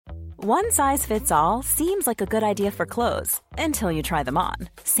One size fits all seems like a good idea for clothes until you try them on.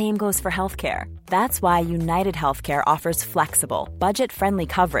 Same goes for healthcare. That's why United Healthcare offers flexible, budget-friendly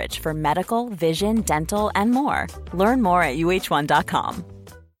coverage for medical, vision, dental, and more. Learn more at uh1.com.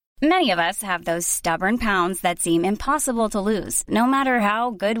 Many of us have those stubborn pounds that seem impossible to lose, no matter how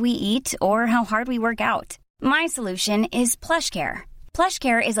good we eat or how hard we work out. My solution is PlushCare.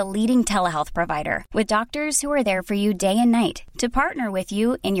 PlushCare is a leading telehealth provider with doctors who are there for you day and night to partner with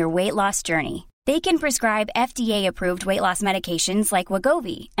you in your weight loss journey. They can prescribe FDA-approved weight loss medications like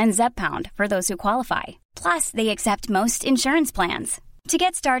Wegovy and Zepbound for those who qualify. Plus, they accept most insurance plans. To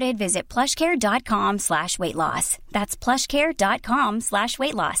get started, visit plushcare.com/weightloss. That's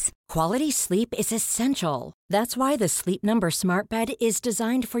plushcare.com/weightloss. Quality sleep is essential. That's why the Sleep Number Smart Bed is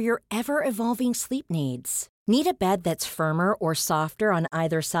designed for your ever-evolving sleep needs. Need a bed that's firmer or softer on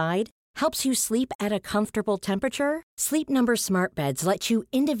either side? Helps you sleep at a comfortable temperature? Sleep Number Smart Beds let you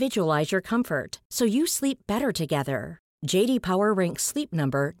individualize your comfort so you sleep better together. J.D. Power ranks Sleep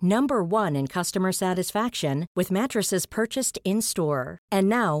Number number 1 in customer satisfaction with mattresses purchased in-store. And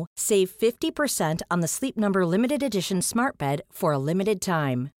now, save 50% on the Sleep Number Limited Edition Smart Bed for a limited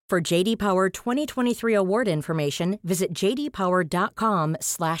time. For J.D. Power 2023 award information, visit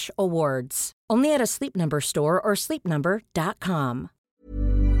jdpower.com/awards. Only at a Sleep Number store or sleepnumber.com.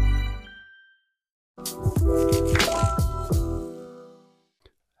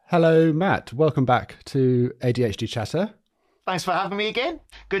 Hello, Matt. Welcome back to ADHD Chatter. Thanks for having me again.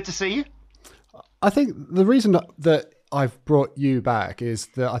 Good to see you. I think the reason that I've brought you back is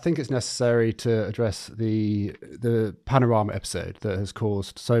that I think it's necessary to address the Panorama episode that has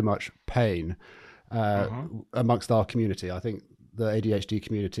caused so much pain amongst our community. I think the ADHD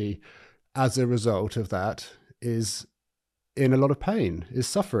community, as a result of that, is in a lot of pain, is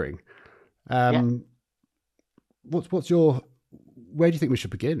suffering. What's your... Where do you think we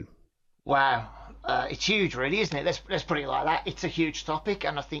should begin? Wow. It's huge, really, isn't it? Let's put it like that. It's a huge topic,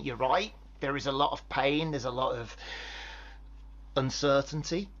 and I think you're right. There is a lot of pain. There's a lot of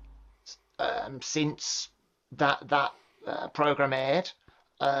uncertainty since that program aired.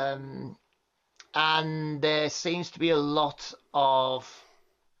 And there seems to be a lot of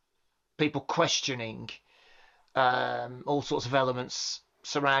people questioning all sorts of elements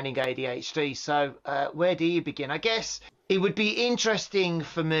surrounding ADHD. So where do you begin? I guess it would be interesting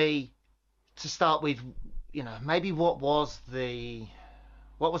for me to start with, maybe what was the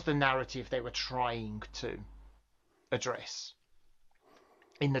narrative they were trying to address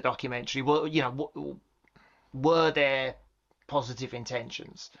in the documentary? Were there positive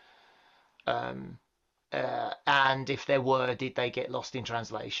intentions? And if there were, did they get lost in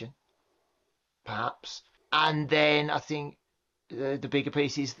translation? Perhaps. And then I think the bigger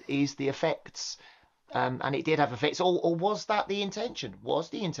piece is the effects. And it did have effects, or was that the intention? Was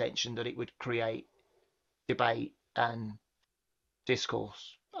the intention that it would create debate and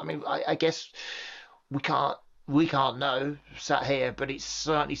discourse? I mean, I guess we can't know sat here, but it's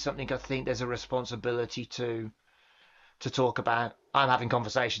certainly something I think there's a responsibility to talk about. I'm having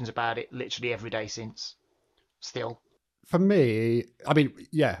conversations about it literally every day since. Still, for me, I mean,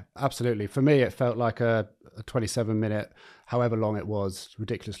 yeah, absolutely. For me, it felt like a 27-minute, however long it was,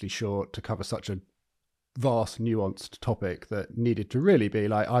 ridiculously short to cover such a vast, nuanced topic that needed to really be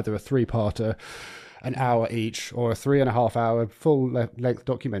like either a 3-parter, an hour each, or a 3.5-hour full-length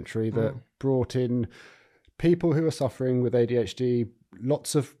documentary that brought in people who are suffering with ADHD,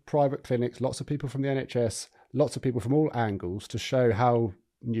 lots of private clinics, lots of people from the NHS, lots of people from all angles to show how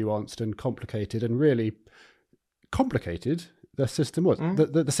nuanced and complicated and really complicated the system was,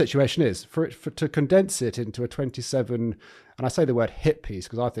 the situation is. For to condense it into a 27, and I say the word hit piece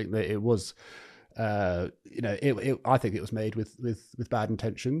because I think that it was, I think it was made with bad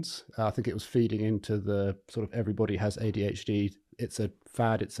intentions. I think it was feeding into the sort of everybody has ADHD, it's a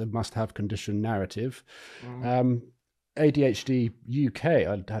fad, it's a must-have condition narrative. ADHD UK,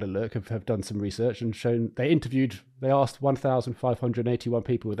 I had a look, have done some research and shown, they asked 1,581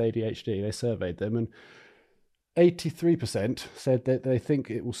 people with ADHD, they surveyed them, and 83% said that they think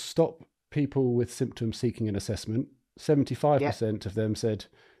it will stop people with symptoms seeking an assessment. 75% of them said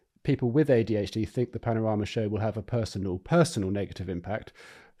people with ADHD think the Panorama show will have a personal negative impact.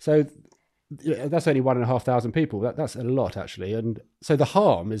 So that's only 1,500 people. That's a lot, actually. And so the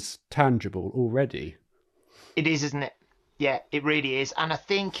harm is tangible already. It is, isn't it? Yeah, it really is. And I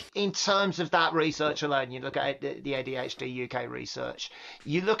think in terms of that research alone, you look at the ADHD UK research,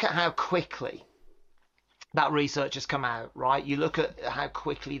 you look at how quickly that research has come out, right? You look at how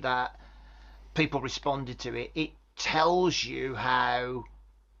quickly that people responded to it. It tells you how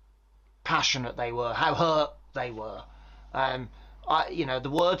passionate they were, how hurt they were. The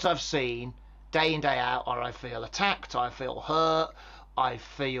words I've seen day in day out are I feel attacked, I feel hurt, I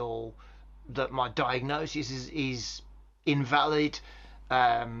feel that my diagnosis is invalid,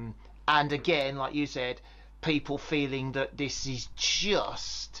 and again, like you said, people feeling that this is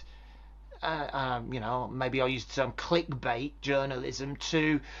just maybe I'll use the term clickbait journalism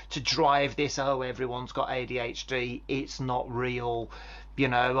to drive this. Oh, everyone's got ADHD. It's not real.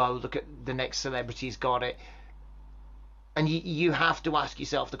 Oh, look at the next celebrity's got it. And you have to ask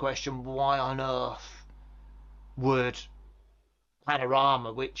yourself the question: why on earth would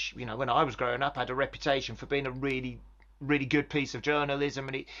Panorama, which when I was growing up had a reputation for being a really really good piece of journalism,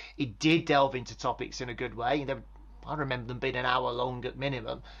 and it did delve into topics in a good way. I remember them being an hour long at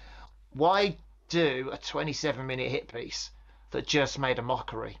minimum. Why do a 27-minute hit piece that just made a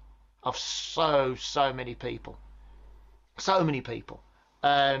mockery of so many people? So many people.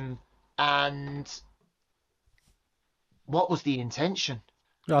 And what was the intention?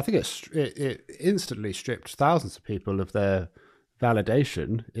 No, I think it instantly stripped thousands of people of their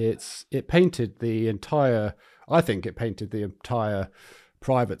validation. It painted the entire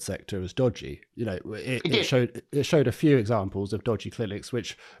private sector as dodgy. It showed a few examples of dodgy clinics,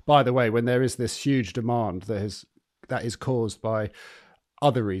 which, by the way, when there is this huge demand that is caused by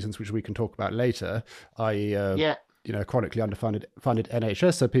other reasons, which we can talk about later, i.e. Chronically funded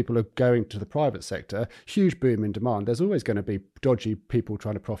NHS, so people are going to the private sector, huge boom in demand. There's always going to be dodgy people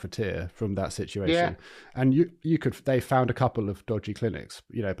trying to profiteer from that situation. And they found a couple of dodgy clinics,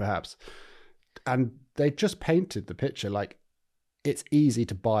 perhaps, and they just painted the picture like it's easy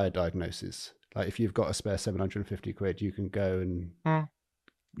to buy a diagnosis. Like if you've got a spare 750 quid, you can go and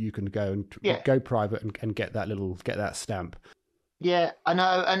go private and get that stamp. Yeah, I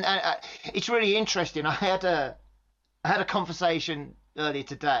know, and it's really interesting. I had a conversation earlier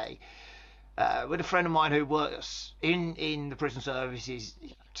today with a friend of mine who works in the prison services,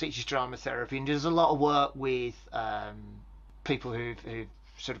 teaches drama therapy, and does a lot of work with people who've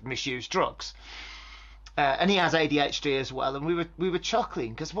sort of misused drugs. And he has ADHD as well, and we were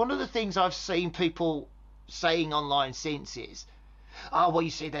chuckling because one of the things I've seen people saying online since is, oh, well, you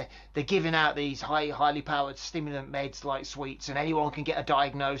see, they're giving out these highly powered stimulant meds like sweets, and anyone can get a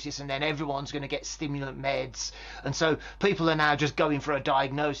diagnosis, and then everyone's going to get stimulant meds, and so people are now just going for a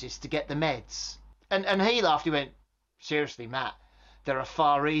diagnosis to get the meds. And he laughed. He went, seriously, Matt, there are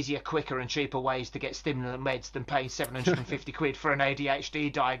far easier, quicker and cheaper ways to get stimulant meds than paying 750 quid for an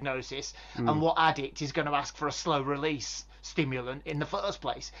ADHD diagnosis. And what addict is going to ask for a slow release stimulant in the first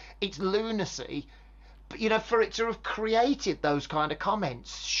place? It's lunacy. But, for it to have created those kind of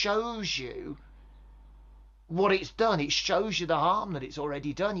comments shows you what it's done. It shows you the harm that it's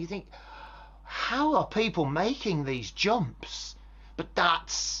already done. You think, how are people making these jumps? But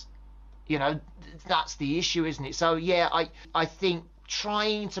that's the issue, isn't it? So, yeah, I think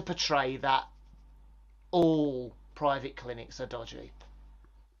trying to portray that all private clinics are dodgy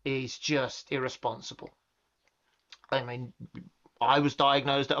is just irresponsible. I mean, I was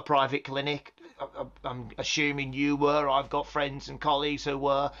diagnosed at a private clinic. I'm assuming you were. I've got friends and colleagues who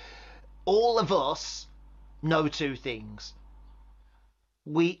were. All of us know two things.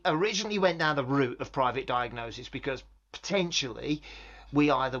 We originally went down the route of private diagnosis because potentially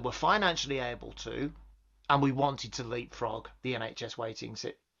we either were financially able to, and we wanted to leapfrog the NHS waiting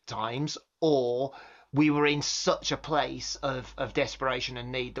times, or we were in such a place of desperation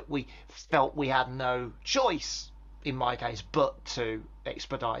and need that we felt we had no choice, in my case, but to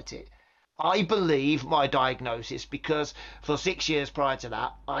expedite it. I believe my diagnosis because for 6 years prior to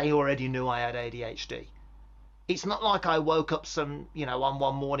that, I already knew I had ADHD. It's not like I woke up on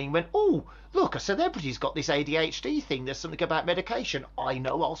one morning and went, oh, look, a celebrity's got this ADHD thing. There's something about medication. I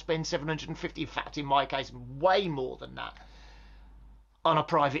know I'll spend 750, in fact, in my case, way more than that, on a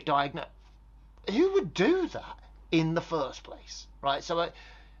private diagnosis. Who would do that in the first place, right? So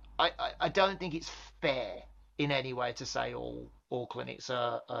I don't think it's fair in any way to say all clinics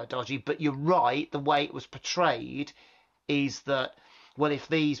are dodgy. But you're right, the way it was portrayed is that, well, if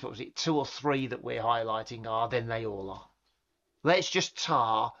these, 2 or 3 that we're highlighting are, then they all are. Let's just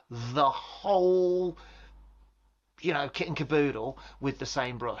tar the whole, kit and caboodle with the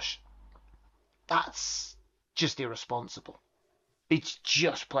same brush. That's just irresponsible. It's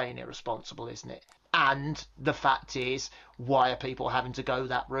just plain irresponsible, isn't it? And the fact is, why are people having to go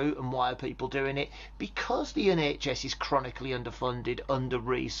that route, and why are people doing it? Because the NHS is chronically underfunded,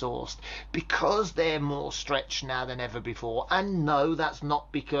 under-resourced, because they're more stretched now than ever before. And no, that's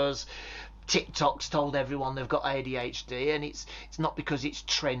not because TikTok's told everyone they've got ADHD, and it's not because it's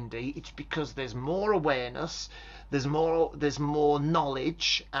trendy. It's because there's more awareness, there's more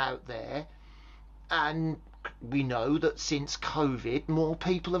knowledge out there, and we know that since COVID, more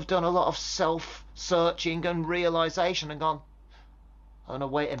people have done a lot of self-searching and realization and gone, oh no,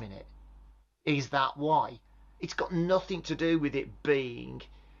 wait a minute. Is that why? It's got nothing to do with it being,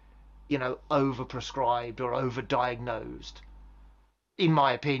 overprescribed or overdiagnosed, in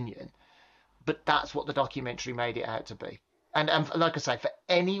my opinion. But that's what the documentary made it out to be. And like I say, for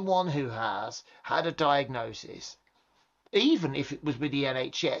anyone who has had a diagnosis, even if it was with the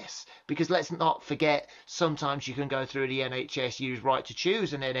NHS, because let's not forget, sometimes you can go through the NHS, use right to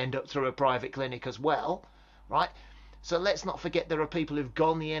choose, and then end up through a private clinic as well, right? So let's not forget there are people who've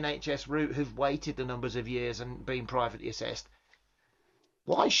gone the NHS route, who've waited the numbers of years and been privately assessed.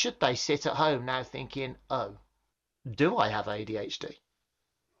 Why should they sit at home now thinking, oh, do I have ADHD?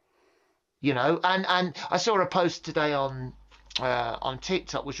 And I saw a post today on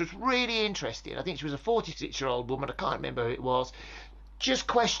TikTok, which was really interesting. I think she was a 46-year-old woman. I can't remember who it was. Just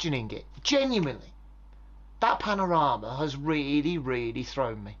questioning it, genuinely. That Panorama has really, really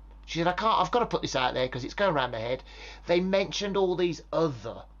thrown me. She said, I've got to put this out there because it's going around my head. They mentioned all these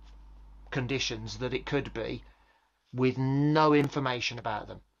other conditions that it could be with no information about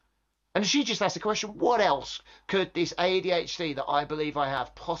them. And she just asked the question, what else could this ADHD that I believe I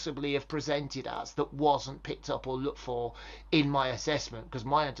have possibly have presented as that wasn't picked up or looked for in my assessment? Because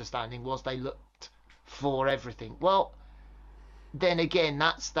my understanding was they looked for everything. Well, then again,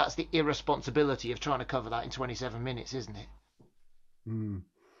 that's the irresponsibility of trying to cover that in 27 minutes, isn't it? Mm.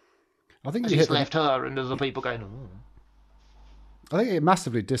 I think it's left her and other people going, I think it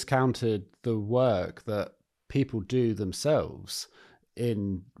massively discounted the work that people do themselves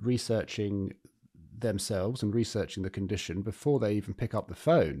in researching themselves and researching the condition before they even pick up the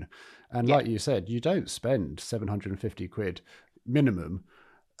phone. And like you said, you don't spend 750 quid minimum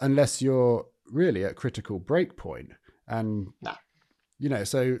unless you're really at critical break point. And,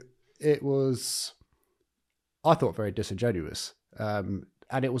 so it was, I thought, very disingenuous.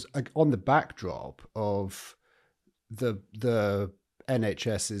 And it was on the backdrop of the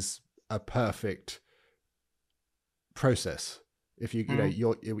NHS is a perfect process. If an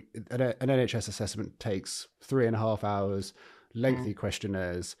NHS assessment takes 3.5 hours, lengthy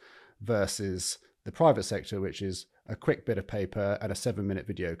questionnaires, versus the private sector, which is a quick bit of paper and a 7-minute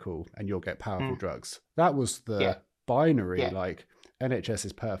video call, and you'll get powerful drugs. That was the binary. Like, NHS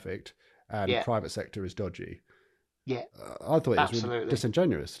is perfect and private sector is dodgy. Yeah, I thought it was really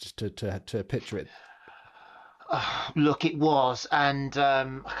disingenuous to picture it. Look, it was, and I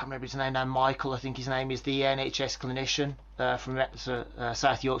can't remember his name now. Michael, I think his name is, the NHS clinician from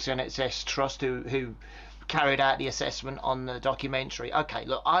South Yorkshire NHS Trust, who carried out the assessment on the documentary. Okay,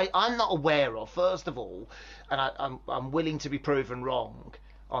 look, I'm not aware of, first of all, and I'm willing to be proven wrong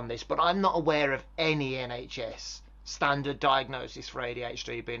on this, but I'm not aware of any NHS standard diagnosis for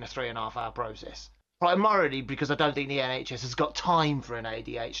ADHD being a 3.5-hour process. Primarily because I don't think the NHS has got time for an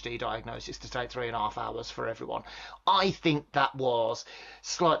ADHD diagnosis to take 3.5 hours for everyone. I think that was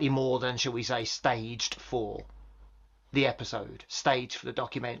slightly more than, shall we say, staged for the episode, staged for the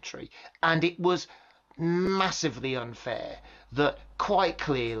documentary. And it was massively unfair that quite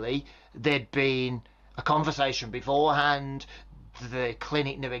clearly there'd been a conversation beforehand. The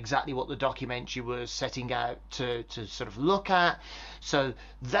clinic knew exactly what the documentary was setting out to sort of look at. So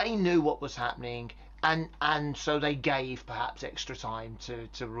they knew what was happening. And so they gave perhaps extra time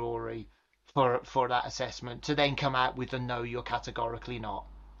to Rory for that assessment to then come out with the no, you're categorically not.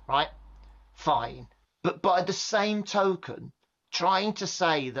 Right? Fine. But by the same token, trying to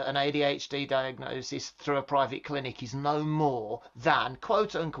say that an ADHD diagnosis through a private clinic is no more than,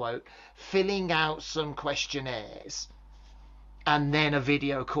 quote unquote, filling out some questionnaires and then a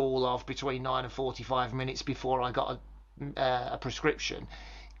video call of between 9 and 45 minutes before I got a prescription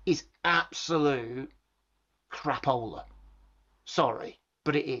is absolute crapola. Sorry,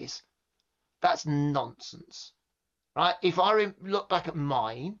 but it is. That's nonsense, right? If I look back at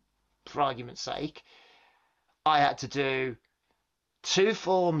mine, for argument's sake, I had to do 2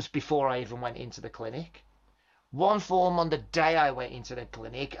 forms before I even went into the clinic, 1 form on the day I went into the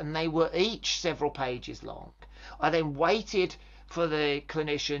clinic, and they were each several pages long. I then waited for the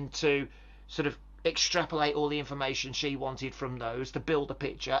clinician to sort of extrapolate all the information she wanted from those to build a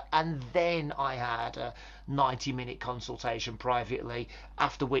picture, and then I had a 90-minute consultation privately,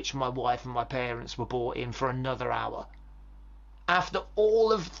 after which my wife and my parents were brought in for another hour. After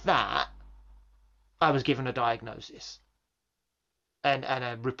all of that, I was given a diagnosis, and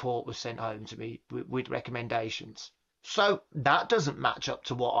a report was sent home to me with recommendations. So that doesn't match up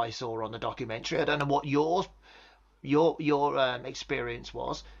to what I saw on the documentary. I don't know what your experience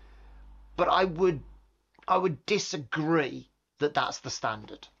was, but I would disagree that that's the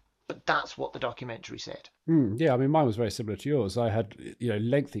standard. But that's what the documentary said. Yeah, I mean, mine was very similar to yours. I had,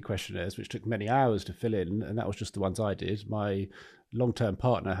 lengthy questionnaires which took many hours to fill in, and that was just the ones I did. My long-term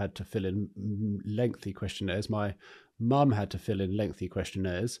partner had to fill in lengthy questionnaires. My mum had to fill in lengthy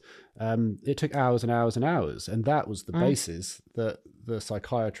questionnaires. It took hours and hours and hours, and that was the basis that the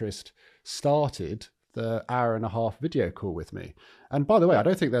psychiatrist started the hour-and-a-half video call with me. And by the way, I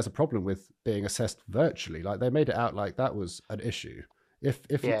don't think there's a problem with being assessed virtually. Like, they made it out like that was an issue. If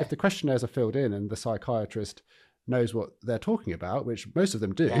the questionnaires are filled in and the psychiatrist knows what they're talking about, which most of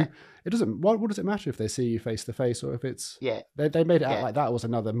them do, it doesn't. What does it matter if they see you face to face or if it's? They made it out like that was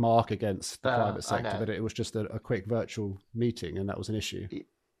another mark against the private sector, that it was just a quick virtual meeting and that was an issue.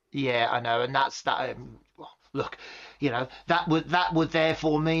 Yeah, I know, and that's that. Look, that would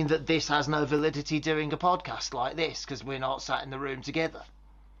therefore mean that this has no validity doing a podcast like this because we're not sat in the room together.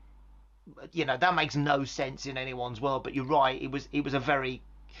 That makes no sense in anyone's world. But you're right. It was a very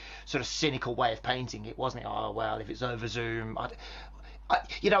sort of cynical way of painting it, wasn't it? Oh well, if it's over Zoom,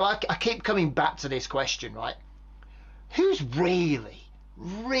 I keep coming back to this question, right? Who's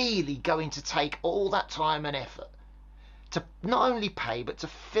really going to take all that time and effort to not only pay but to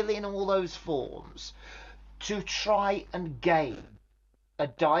fill in all those forms to try and gain a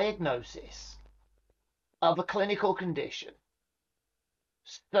diagnosis of a clinical condition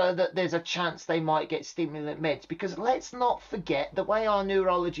so that there's a chance they might get stimulant meds? Because let's not forget, the way our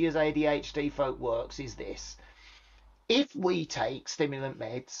neurology as ADHD folk works is this: if we take stimulant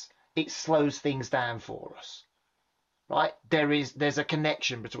meds, it slows things down for us, right? There's a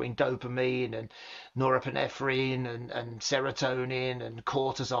connection between dopamine and norepinephrine and serotonin and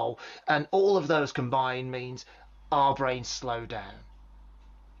cortisol, and all of those combined means our brains slow down.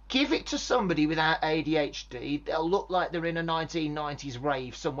 Give it to somebody without ADHD, they'll look like they're in a 1990s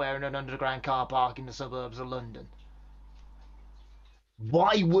rave somewhere in an underground car park in the suburbs of London.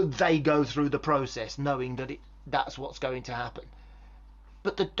 Why would they go through the process knowing that that's what's going to happen?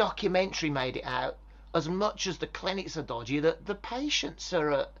 But the documentary made it out, as much as the clinics are dodgy, that the patients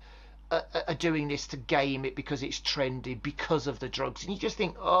are doing this to game it because it's trendy, because of the drugs. And you just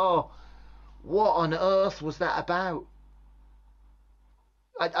think, oh, what on earth was that about?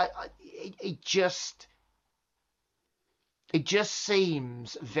 It just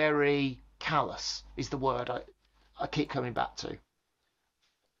seems very callous is the word I keep coming back to.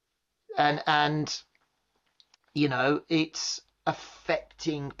 And it's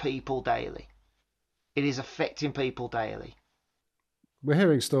affecting people daily. It is affecting people daily. We're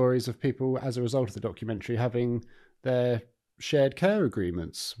hearing stories of people, as a result of the documentary, having their shared care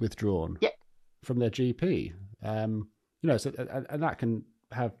agreements withdrawn from their GP. And that can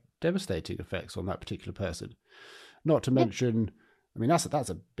have devastating effects on that particular person. Not to mention, I mean, that's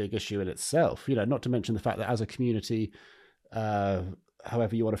a big issue in itself. Not to mention the fact that as a community,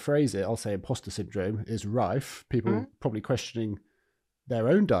 however you want to phrase it, I'll say imposter syndrome is rife. People probably questioning their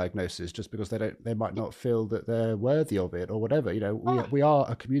own diagnosis just because they might not feel that they're worthy of it or whatever. We are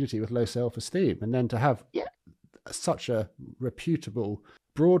a community with low self-esteem, and then to have such a reputable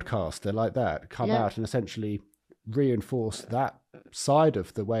broadcaster like that come out and essentially reinforce that side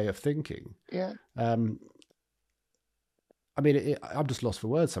of the way of thinking. I'm just lost for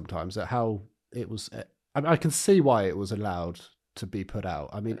words sometimes at how it was. I can see why it was allowed to be put out.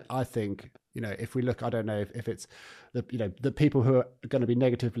 I mean, I think, if we look, I don't know if it's the people who are going to be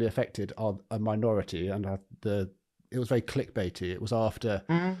negatively affected are a minority, and it was very clickbaity. It was after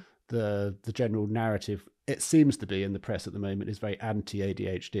the general narrative, it seems to be in the press at the moment, is very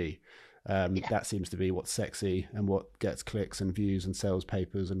anti-ADHD. That seems to be what's sexy and what gets clicks and views and sells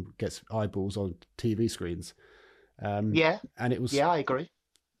papers and gets eyeballs on TV screens. And it was. Yeah, I agree.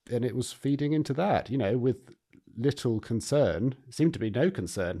 And it was feeding into that, with little concern. Seemed to be no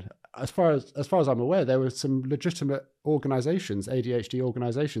concern. As far as I'm aware, there were some legitimate organisations, ADHD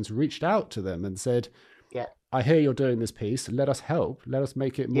organisations, reached out to them and said, I hear you're doing this piece. Let us help. Let us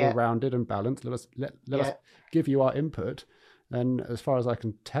make it more rounded and balanced. Let us give you our input. And as far as I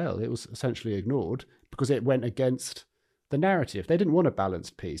can tell, it was essentially ignored because it went against the narrative. They didn't want a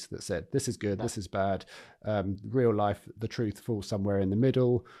balanced piece that said, this is good, this is bad. Real life, the truth falls somewhere in the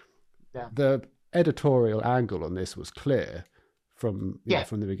middle. The editorial angle on this was clear from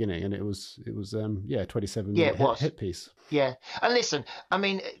the beginning, and it was 27-minute hit piece. Yeah, and listen, I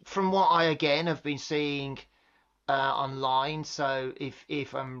mean, from what I again have been seeing online, so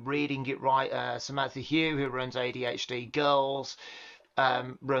if I'm reading it right, Samantha Hugh, who runs ADHD Girls,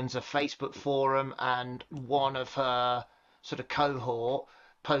 runs a Facebook forum, and one of her sort of cohort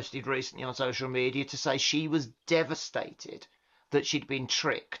posted recently on social media to say she was devastated that she'd been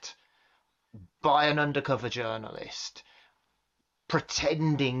tricked by an undercover journalist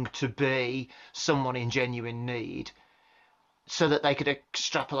pretending to be someone in genuine need so that they could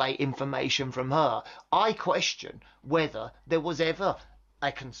extrapolate information from her. I question whether there was ever a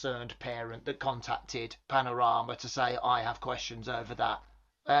concerned parent that contacted Panorama to say, I have questions over that.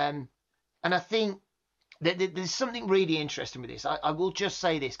 And I think there's something really interesting with this. I will just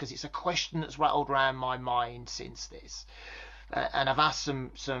say this because it's a question that's rattled around my mind since this. And I've asked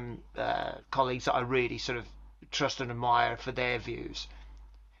some colleagues that I really sort of trust and admire for their views.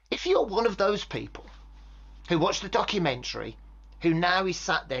 If you're one of those people who watched the documentary, who now is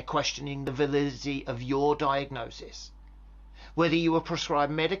sat there questioning the validity of your diagnosis, whether you were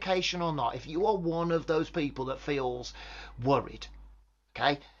prescribed medication or not, if you are one of those people that feels worried,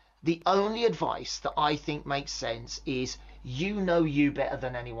 okay, the only advice that I think makes sense is you know you better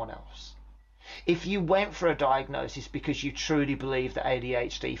than anyone else. If you went for a diagnosis because you truly believe that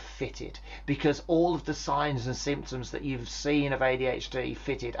ADHD fitted, because all of the signs and symptoms that you've seen of ADHD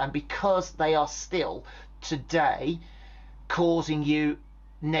fitted, and because they are still today causing you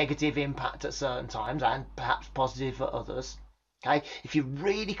negative impact at certain times and perhaps positive at others, okay, if you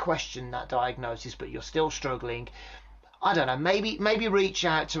really question that diagnosis but you're still struggling, I don't know, maybe reach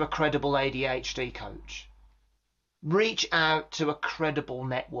out to a credible ADHD coach. Reach out to a credible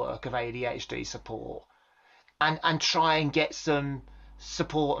network of ADHD support and try and get some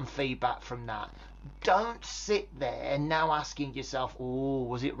support and feedback from that. Don't sit there now asking yourself, oh,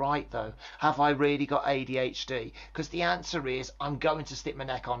 was it right though? Have I really got ADHD? Because the answer is, I'm going to stick my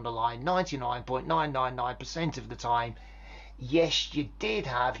neck on the line 99.999% of the time. Yes, you did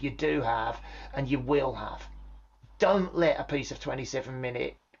have, you do have, and you will have. Don't let a piece of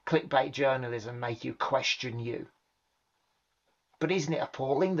 27-minute clickbait journalism make you question you. But isn't it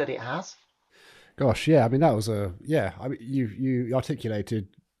appalling that it has? Gosh, yeah. I mean, that was I mean, you articulated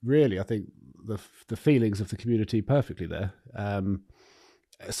really, I think, the feelings of the community perfectly there.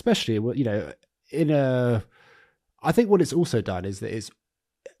 Especially, you know, I think what it's also done is that it's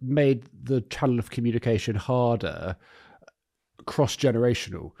made the channel of communication harder,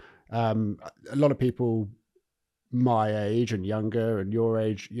 cross-generational. A lot of people my age and younger and your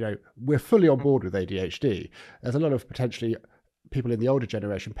age, you know, we're fully on board with ADHD. There's a lot of potentially people in the older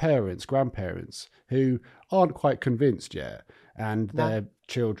generation, parents, grandparents, who aren't quite convinced yet, and their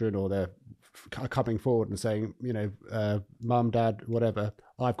children or they're coming forward and saying, you know, mum, dad, whatever,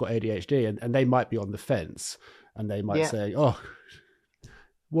 I've got ADHD, and they might be on the fence, and they might say, oh,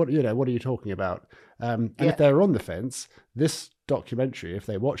 what are you talking about? And if they're on the fence, this documentary, if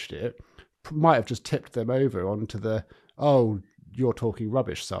they watched it, might have just tipped them over onto the, oh, you're talking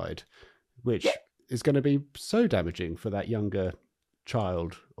rubbish side, which is going to be so damaging for that younger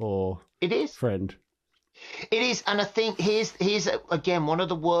child or friend. It is, and I think here's again one of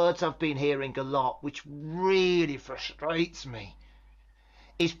the words I've been hearing a lot, which really frustrates me,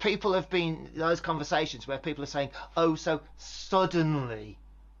 is people have been those conversations where people are saying, oh, so suddenly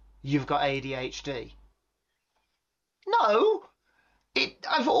you've got ADHD. No,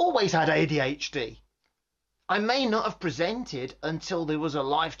 I've always had ADHD. I may not have presented until there was a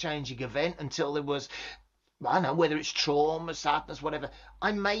life-changing event, until there was, I don't know, whether it's trauma, sadness, whatever.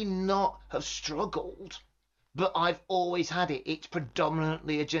 I may not have struggled, but I've always had it. It's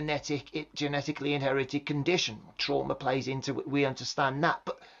predominantly a genetically inherited condition. Trauma plays into it, we understand that.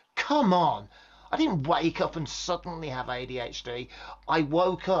 But come on, I didn't wake up and suddenly have ADHD. I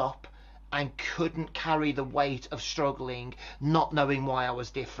woke up and couldn't carry the weight of struggling, not knowing why I was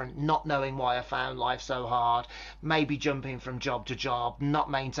different, not knowing why I found life so hard, maybe jumping from job to job, not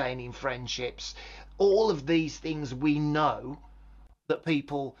maintaining friendships. All of these things we know that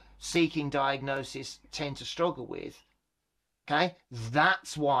people seeking diagnosis tend to struggle with. Okay?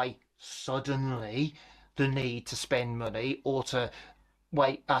 That's why suddenly the need to spend money or to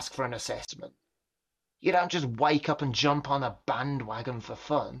ask for an assessment. You don't just wake up and jump on a bandwagon for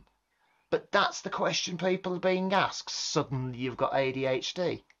fun. But that's the question people are being asked. Suddenly you've got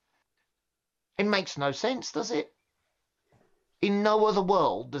ADHD. It makes no sense, does it? In no other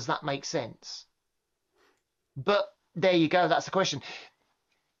world does that make sense. But there you go, that's the question.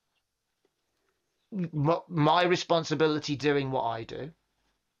 My responsibility doing what I do,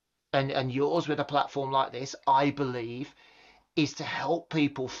 and yours with a platform like this, I believe, is to help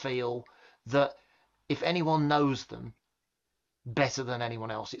people feel that if anyone knows them better than anyone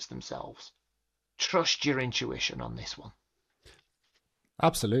else, it's themselves. Trust your intuition on this one.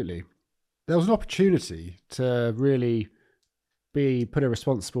 Absolutely. There was an opportunity to really put a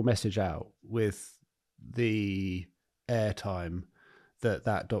responsible message out with the airtime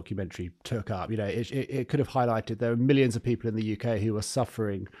that documentary took up. It could have highlighted there are millions of people in the UK who are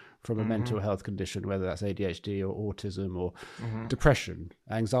suffering from a mental health condition, whether that's ADHD or autism or depression,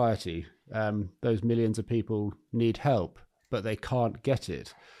 anxiety. Those millions of people need help, but they can't get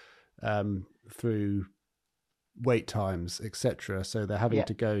it through wait times, etc. So they're having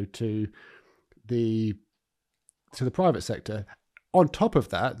to go to the private sector. On top of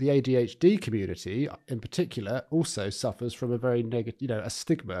that, the ADHD community in particular also suffers from a very negative, a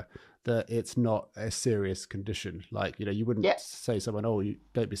stigma that it's not a serious condition. Like, you wouldn't say to someone, "Oh, you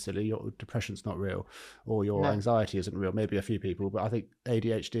don't be silly, your depression's not real, or your anxiety isn't real." Maybe a few people, but I think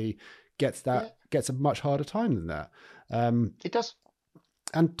ADHD gets a much harder time than that. It does.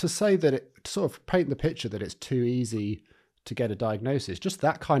 And to say that to sort of paint the picture that it's too easy to get a diagnosis, just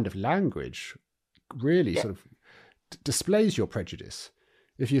that kind of language really sort of displays your prejudice.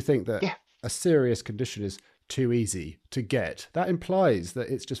 If you think that a serious condition is too easy to get, that implies that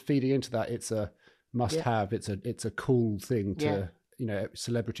it's just feeding into that it's a must-have. It's a cool thing to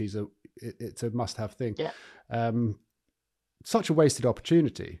celebrities it's a must-have thing. Such a wasted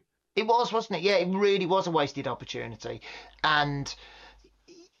opportunity. It was, wasn't it? Yeah, it really was a wasted opportunity. And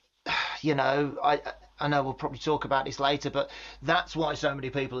I know we'll probably talk about this later, but that's why so many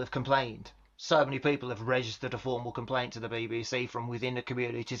people have complained. So many people have registered a formal complaint to the BBC from within the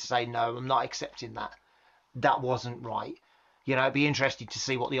community to say, no, I'm not accepting that. That wasn't right. It'd be interesting to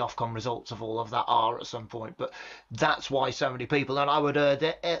see what the Ofcom results of all of that are at some point. But that's why so many people, and I would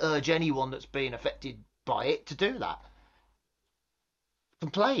urge anyone that's been affected by it to do that.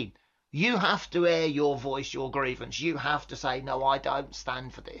 Complain. You have to air your voice, your grievance. You have to say, no, I don't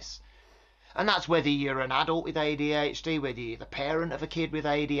stand for this. And that's whether you're an adult with ADHD, whether you're the parent of a kid with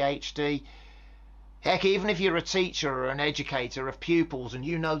ADHD. Heck, even if you're a teacher or an educator of pupils and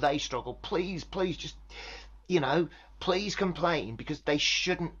they struggle, please just, please complain, because they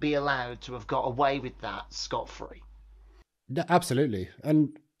shouldn't be allowed to have got away with that scot-free. No, absolutely.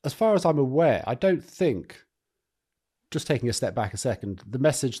 And as far as I'm aware, I don't think, just taking a step back a second, the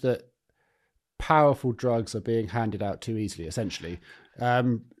message that powerful drugs are being handed out too easily, essentially.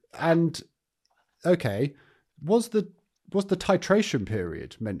 And okay, was the titration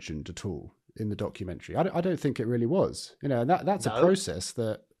period mentioned at all in the documentary? I don't think it really was. And that's a process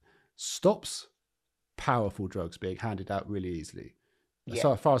that stops powerful drugs being handed out really easily.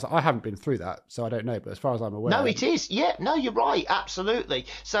 So as far as I haven't been through that, so I don't know. But as far as I'm aware, no, it is. Yeah, no, you're right. Absolutely.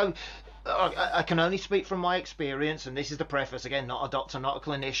 So I can only speak from my experience, and this is the preface again. Not a doctor, not a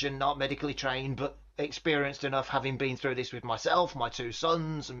clinician, not medically trained, but experienced enough, having been through this with myself, my two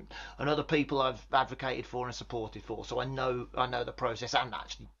sons, and other people I've advocated for and supported for. So I know the process, and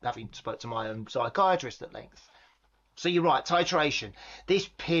actually having spoke to my own psychiatrist at length. So you're right, titration. This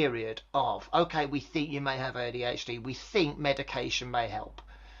period of, okay, we think you may have ADHD, we think medication may help.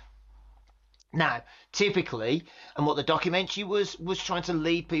 Now, typically, and what the documentary was trying to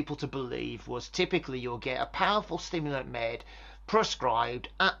lead people to believe was, typically you'll get a powerful stimulant med prescribed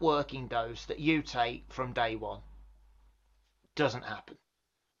at working dose that you take from day one. Doesn't happen.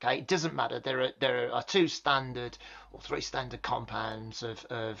 Okay, it doesn't matter. There are two standard or three standard compounds of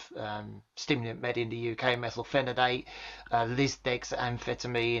stimulant med in the UK: methylphenidate,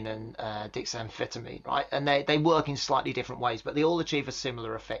 lisdexamfetamine, and dexamphetamine. Right, and they work in slightly different ways, but they all achieve a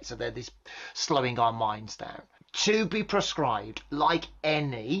similar effect. So they're this slowing our minds down. To be prescribed like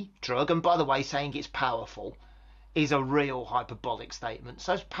any drug, and by the way, saying it's powerful is a real hyperbolic statement.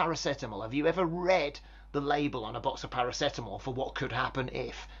 So is paracetamol. Have you ever read the label on a box of paracetamol for what could happen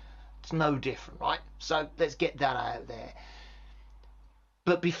if? It's no different, right? So let's get that out there.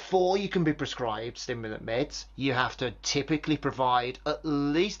 But before you can be prescribed stimulant meds, you have to typically provide at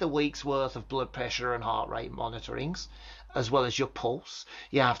least a week's worth of blood pressure and heart rate monitorings, as well as your pulse.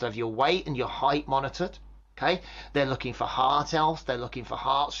 You have to have your weight and your height monitored. Okay, they're looking for heart health, they're looking for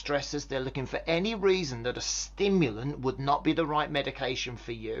heart stressors, they're looking for any reason that a stimulant would not be the right medication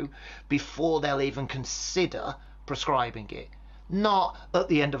for you before they'll even consider prescribing it. Not at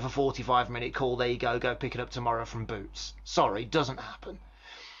the end of a 45-minute call, there you go pick it up tomorrow from Boots. Sorry, doesn't happen.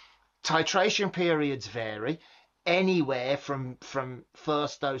 Titration periods vary, anywhere from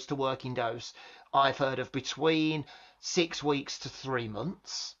first dose to working dose. I've heard of between 6 weeks to 3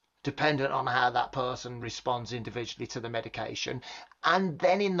 months, dependent on how that person responds individually to the medication. And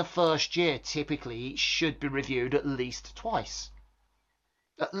then in the first year, typically it should be reviewed at least twice.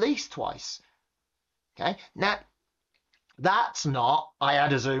 At least twice. Okay, now that's not, I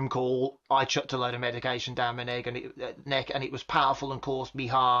had a Zoom call, I chucked a load of medication down my neck and it was powerful and caused me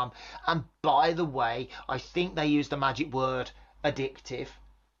harm. And by the way, I think they used the magic word addictive.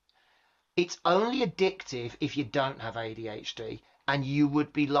 It's only addictive if you don't have ADHD and you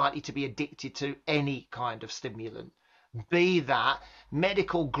would be likely to be addicted to any kind of stimulant, be that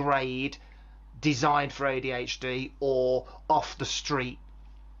medical grade designed for ADHD or off the street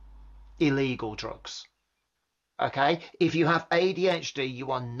illegal drugs. Okay, if you have ADHD,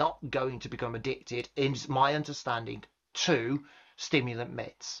 you are not going to become addicted, in my understanding, to stimulant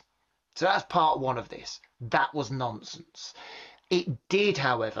meds. So that's part one of this. That was nonsense. It did,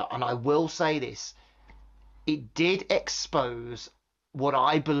 however, and I will say this, it did expose what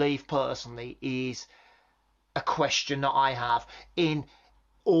I believe personally is a question that I have in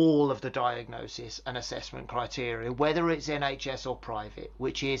all of the diagnosis and assessment criteria, whether it's NHS or private,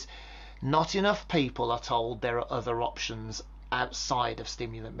 which is not enough people are told there are other options outside of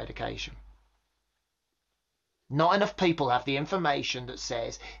stimulant medication. Not enough people have the information that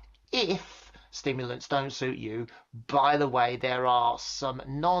says, if stimulants don't suit you, by the way, there are some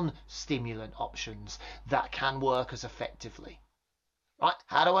non-stimulant options that can work as effectively. Right?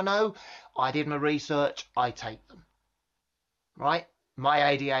 How do I know? I did my research, I take them. Right? My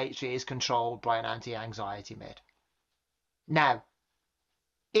ADHD is controlled by an anti-anxiety med. Now,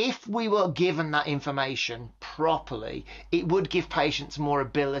 if we were given that information properly, it would give patients more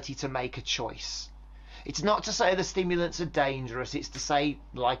ability to make a choice. It's not to say the stimulants are dangerous, it's to say,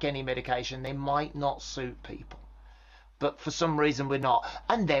 like any medication, they might not suit people. But for some reason we're not.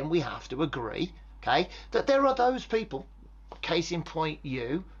 And then we have to agree, okay, that there are those people, case in point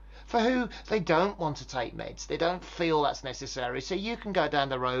you, for who they don't want to take meds. They don't feel that's necessary. So you can go down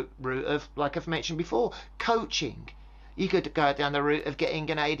the route of, like I've mentioned before, coaching. You could go down the route of getting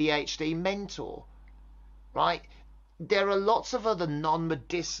an ADHD mentor, right? There are lots of other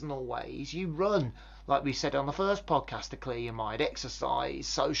non-medicinal ways you run, like we said on the first podcast, to clear your mind. Exercise,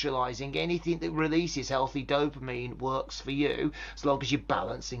 socialising, anything that releases healthy dopamine works for you, as long as you're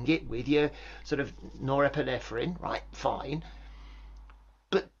balancing it with your sort of norepinephrine, right? Fine.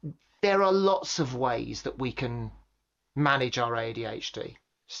 But there are lots of ways that we can manage our ADHD.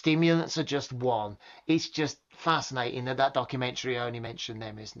 Stimulants are just one. It's just fascinating that that documentary only mentioned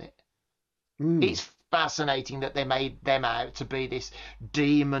them, isn't it? It's fascinating that they made them out to be this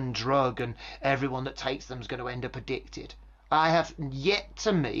demon drug and everyone that takes them is going to end up addicted. I have yet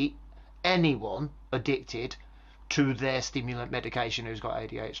to meet anyone addicted to their stimulant medication who's got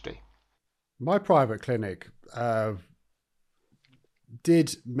ADHD. My private clinic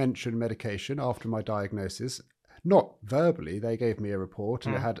did mention medication after my diagnosis. Not verbally, they gave me a report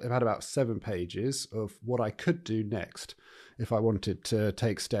and it had about 7 pages of what I could do next if I wanted to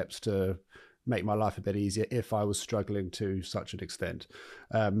take steps to make my life a bit easier if I was struggling to such an extent.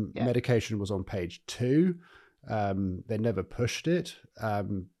 Medication was on page 2. They never pushed it.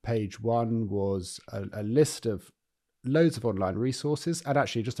 Page 1 was a list of loads of online resources and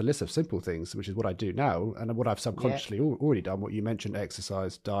actually just a list of simple things, which is what I do now and what I've subconsciously already done. What you mentioned: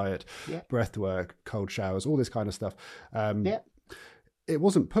 exercise, diet, breath work, cold showers, all this kind of stuff. It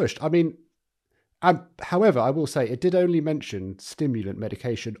wasn't pushed. I mean, however, I will say it did only mention stimulant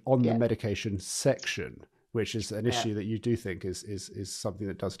medication on the medication section, which is an issue that you do think is something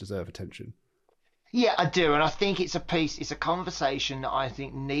that does deserve attention. Yeah, I do. And I think it's a conversation that I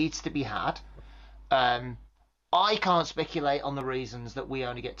think needs to be had. I can't speculate on the reasons that we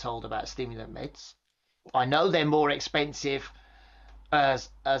only get told about stimulant meds. I know they're more expensive as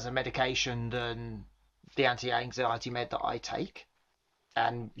a medication than the anti-anxiety med that I take.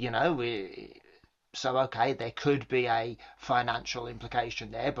 And, you know, so, okay, there could be a financial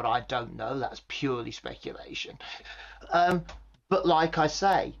implication there, but I don't know. That's purely speculation. But like I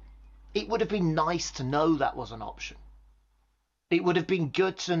say, it would have been nice to know that was an option. It would have been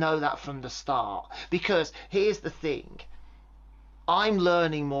good to know that from the start, because here's the thing. I'm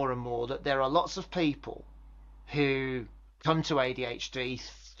learning more and more that there are lots of people who come to ADHD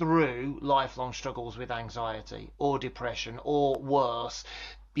through lifelong struggles with anxiety or depression or worse,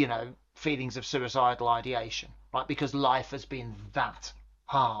 you know, feelings of suicidal ideation, right? Because life has been that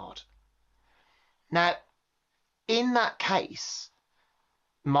hard. Now, in that case,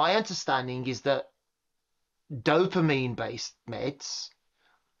 my understanding is that dopamine-based meds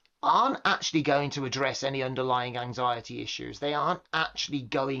aren't actually going to address any underlying anxiety issues. They aren't actually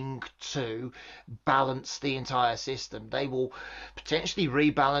going to balance the entire system. They will potentially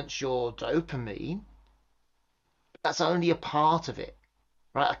rebalance your dopamine. That's only a part of it,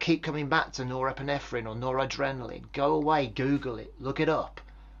 right? I keep coming back to norepinephrine or noradrenaline. Go away, Google it, look it up,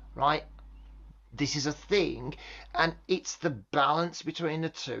 right? This is a thing, and it's the balance between the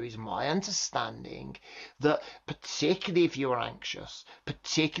two, is my understanding, that particularly if you're anxious,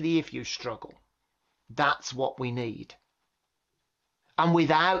 particularly if you struggle, that's what we need. And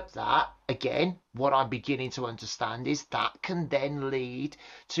without that, again, what I'm beginning to understand is that can then lead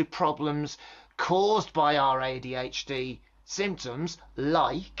to problems caused by our ADHD symptoms,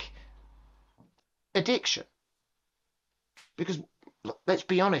 like addiction. Because let's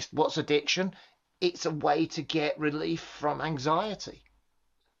be honest, what's addiction? It's a way to get relief from anxiety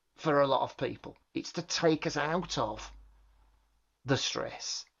for a lot of people. It's to take us out of the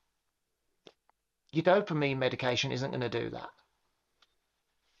stress. Your dopamine medication isn't going to do that.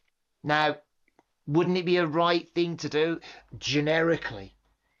 Now, wouldn't it be a right thing to do generically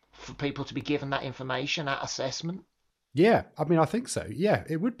for people to be given that information, that assessment? Yeah, I mean, I think so. Yeah,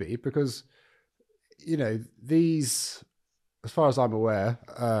 it would be, because, you know, these, as far as I'm aware,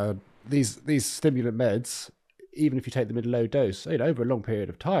 these stimulant meds, even if you take them in low dose, you know, over a long period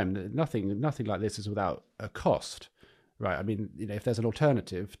of time, nothing like this is without a cost, right? I mean, you know, if there's an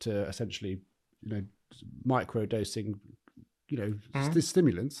alternative to essentially, you know, micro dosing, you know,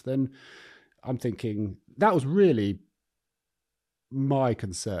 stimulants, then I'm thinking that was really my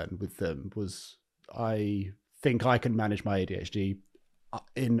concern with them. Was I think I can manage my ADHD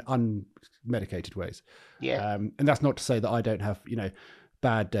in unmedicated ways. Yeah. And that's not to say that I don't have, you know,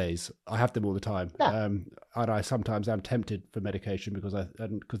 bad days. I have them all the time. No. And I sometimes am tempted for medication because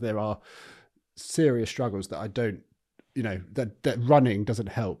there are serious struggles that I don't, you know, that running doesn't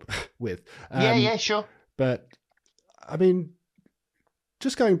help with. Yeah, sure. But I mean,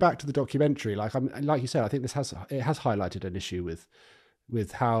 just going back to the documentary, like you said, I think it has highlighted an issue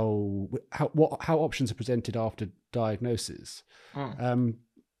with how options are presented after diagnosis.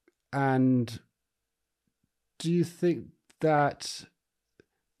 And do you think that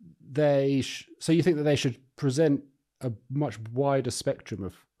so you think that they should present a much wider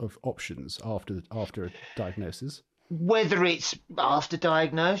spectrum of options after a diagnosis? Whether it's after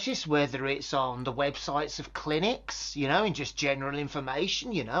diagnosis, whether it's on the websites of clinics, you know, and just general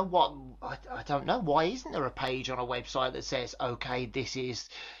information, you know, I don't know. Why isn't there a page on a website that says, okay, this is,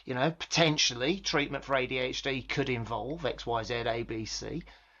 you know, potentially treatment for ADHD could involve X, Y, Z, A, B, C.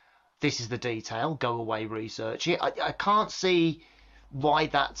 This is the detail. Go away, research it. I can't see why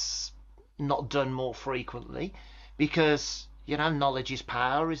that's not done more frequently, because, you know, knowledge is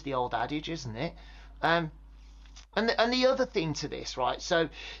power is the old adage, isn't it? And the other thing to this, right? So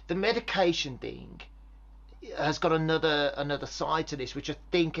the medication thing has got another side to this, which I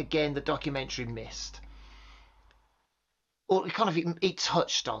think, again, the documentary missed. Or it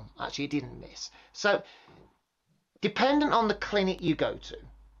touched on, actually, it didn't miss. So dependent on the clinic you go to,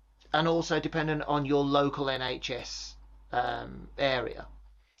 and also dependent on your local NHS area,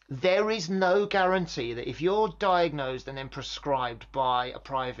 there is no guarantee that if you're diagnosed and then prescribed by a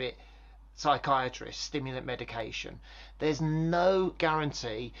private psychiatrist stimulant medication, there's no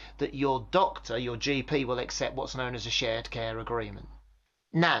guarantee that your doctor, your GP, will accept what's known as a shared care agreement.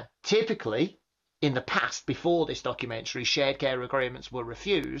 Now, typically, in the past, before this documentary, shared care agreements were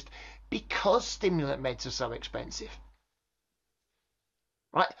refused because stimulant meds are so expensive.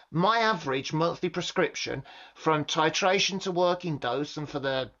 Right? My average monthly prescription from titration to working dose, and for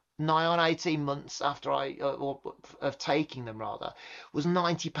the nigh on 18 months after of taking them, rather, was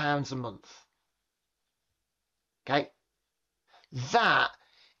 £90 a month. Okay, that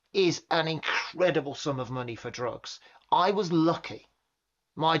is an incredible sum of money for drugs. I was lucky.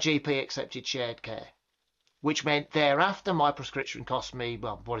 My GP accepted shared care, which meant thereafter my prescription cost me,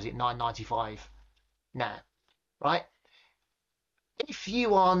 well, what is it, £9.95 now, right? If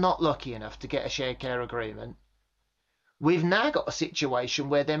you are not lucky enough to get a shared care agreement, we've now got a situation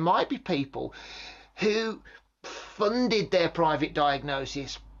where there might be people who funded their private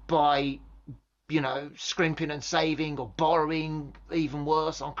diagnosis by, you know, scrimping and saving, or borrowing, even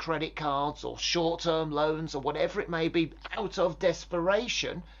worse, on credit cards or short-term loans or whatever it may be, out of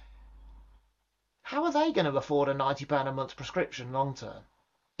desperation. How are they going to afford a £90 a month prescription long term?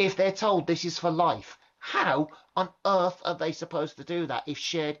 If they're told this is for life, how on earth are they supposed to do that if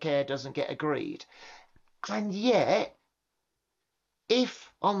shared care doesn't get agreed? And yet,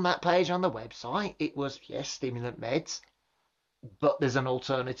 if on that page on the website it was, yes, stimulant meds, but there's an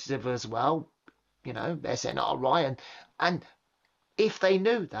alternative as well, you know, SNRI, and if they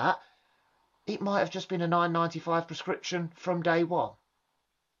knew that, it might have just been a £9.95 prescription from day one.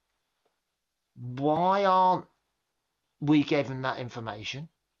 Why aren't we given that information,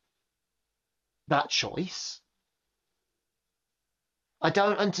 that choice? I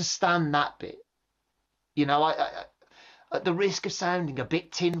don't understand that bit. You know, I at the risk of sounding a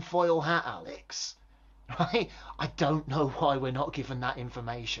bit tinfoil hat, Alex, right? I don't know why we're not given that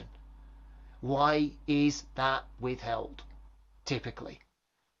information. Why is that withheld, typically?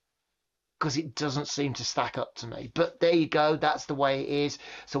 because it doesn't seem to stack up to me. But there you go. That's the way it is.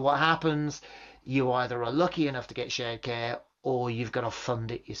 So what happens? You either are lucky enough to get shared care or you've got to fund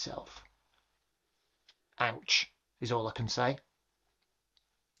it yourself. Ouch, is all I can say.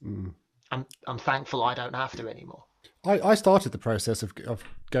 I'm thankful I don't have to anymore. I started the process of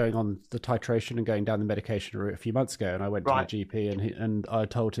going on the titration and going down the medication route a few months ago, and I went to my GP and I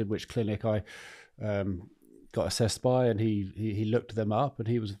told him which clinic I got assessed by, and he looked them up, and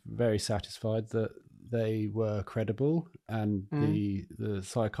he was very satisfied that they were credible, and the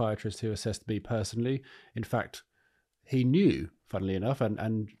psychiatrist who assessed me personally, in fact, he knew, funnily enough,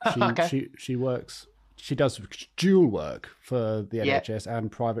 and she does dual work for the NHS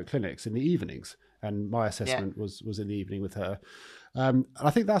and private clinics in the evenings, and my assessment was in the evening with her. I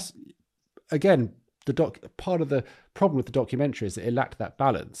think that's, again, part of the problem with the documentary is that it lacked that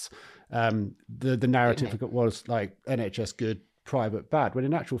balance. The narrative was like NHS good, private bad, when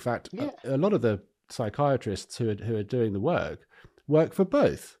in actual fact, a lot of the psychiatrists who are doing the work for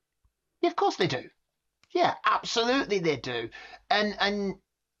both. Yeah, of course they do. Yeah, absolutely they do. And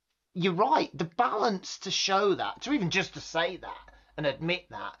you're right, the balance to show that, to even just to say that and admit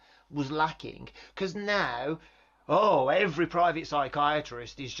that, was lacking. Because now, every private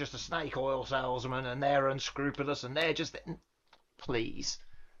psychiatrist is just a snake oil salesman and they're unscrupulous and they're just... Please.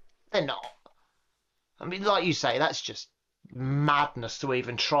 They're not. I mean, like you say, that's just madness to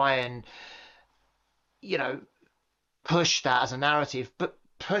even try and, push that as a narrative. But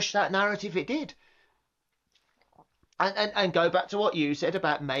push that narrative it did. And go back to what you said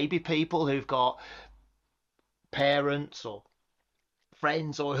about maybe people who've got parents or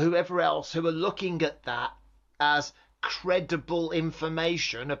friends or whoever else who are looking at that as credible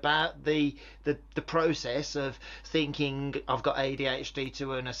information about the process of thinking I've got ADHD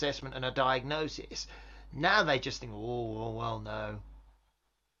to an assessment and a diagnosis. Now they just think, well, no.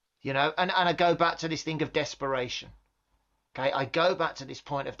 And I go back to this thing of desperation. Okay, I go back to this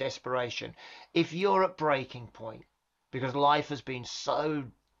point of desperation. If you're at breaking point, because life has been so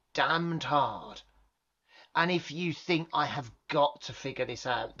damned hard, and if you think I have got to figure this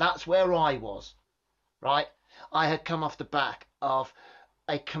out, that's where I was, right? I had come off the back of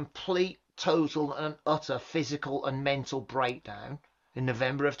a complete, total and utter physical and mental breakdown in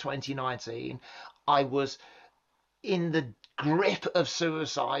November of 2019. I was in the grip of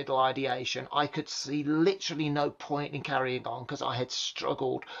suicidal ideation. I could see literally no point in carrying on because I had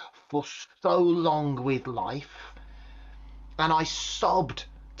struggled for so long with life. And I sobbed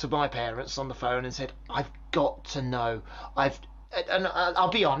to my parents on the phone and said, I've got to know. And I'll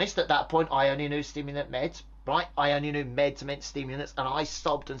be honest, at that point, I only knew stimulant meds, right? I only knew meds meant stimulants. And I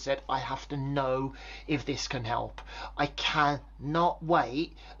sobbed and said, I have to know if this can help. I cannot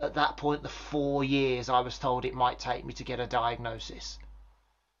wait, at that point, the 4 years I was told it might take me to get a diagnosis.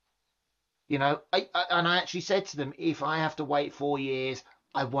 And I actually said to them, if I have to wait 4 years,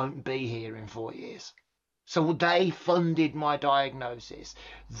 I won't be here in 4 years. So they funded my diagnosis.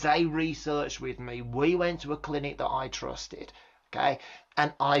 They researched with me. We went to a clinic that I trusted, okay?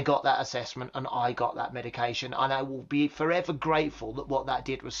 And I got that assessment and I got that medication. And I will be forever grateful that what that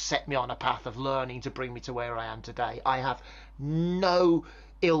did was set me on a path of learning to bring me to where I am today. I have no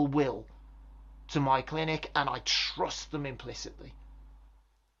ill will to my clinic and I trust them implicitly.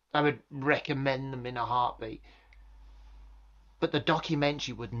 I would recommend them in a heartbeat. But the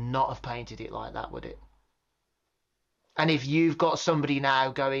documentary would not have painted it like that, would it? And if you've got somebody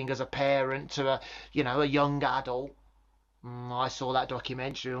now going as a parent to a young adult, I saw that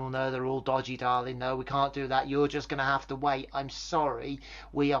documentary, oh no, they're all dodgy, darling, no, we can't do that, you're just going to have to wait. I'm sorry,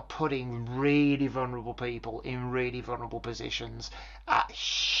 we are putting really vulnerable people in really vulnerable positions at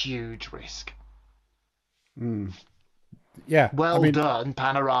huge risk. Yeah. Well done,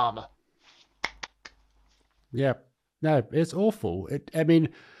 Panorama. Yeah. No, it's awful.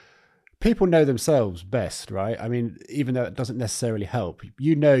 People know themselves best, right? I mean, even though it doesn't necessarily help,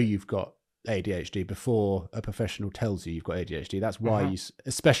 you've got ADHD before a professional tells you you've got ADHD. That's why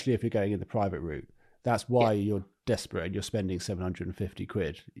especially if you're going in the private route, that's why you're desperate and you're spending 750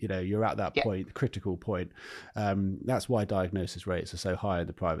 quid. You're at that point, the critical point. That's why diagnosis rates are so high in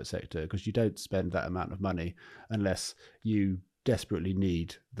the private sector, because you don't spend that amount of money unless you desperately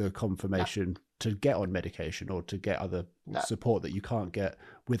need the confirmation to get on medication or to get other support that you can't get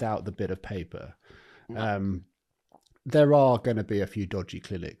without the bit of paper. There are going to be a few dodgy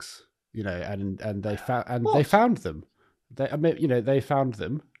clinics, and they found them. They found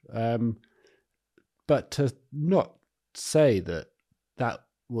them. But to not say that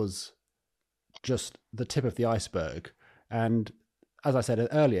was just the tip of the iceberg, and as I said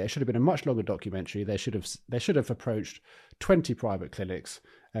earlier, it should have been a much longer documentary. They should have approached 20 private clinics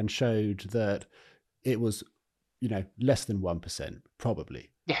and showed that it was, less than 1% probably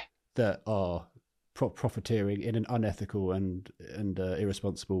that are profiteering in an unethical and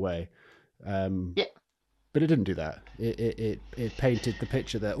irresponsible way. But it didn't do that. It painted the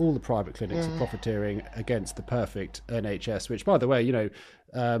picture that all the private clinics are profiteering against the perfect NHS, which, by the way,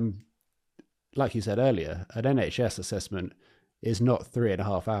 like you said earlier, an NHS assessment is not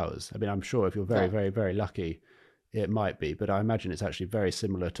 3.5 hours. I mean, I'm sure if you're very, very, very lucky, it might be, but I imagine it's actually very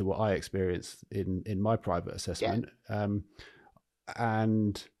similar to what I experienced in my private assessment.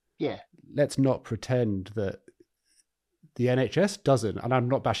 And let's not pretend that the NHS doesn't, and I'm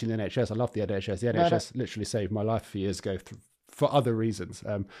not bashing the NHS. I love the NHS. The NHS literally saved my life a few years ago for other reasons.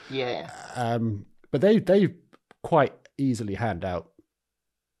 But they quite easily hand out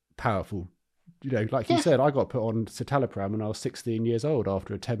powerful, like you said, I got put on citalopram when I was 16 years old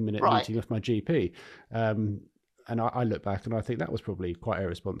after a 10-minute meeting with my GP. And I look back and I think that was probably quite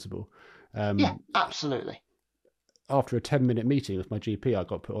irresponsible. Absolutely. After a 10-minute meeting with my GP, I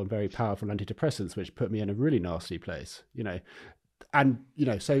got put on very powerful antidepressants, which put me in a really nasty place,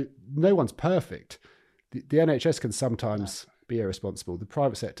 so no one's perfect. The NHS can sometimes be irresponsible. The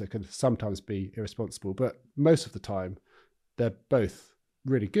private sector can sometimes be irresponsible, but most of the time they're both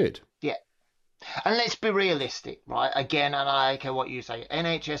really good. Yeah. And let's be realistic, right? Again, and I echo what you say,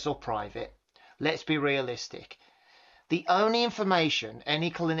 NHS or private, let's be realistic. The only information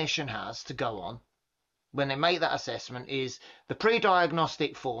any clinician has to go on when they make that assessment is the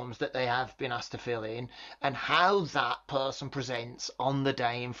pre-diagnostic forms that they have been asked to fill in and how that person presents on the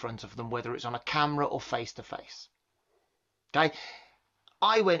day in front of them, whether it's on a camera or face-to-face. Okay?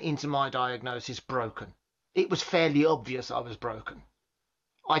 I went into my diagnosis broken. It was fairly obvious I was broken.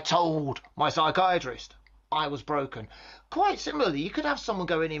 I told my psychiatrist I was broken. Quite similarly, you could have someone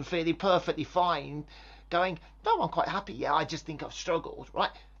going in feeling perfectly fine, going, no, I'm quite happy. Yeah, I just think I've struggled,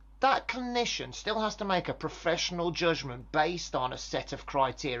 right? That clinician still has to make a professional judgment based on a set of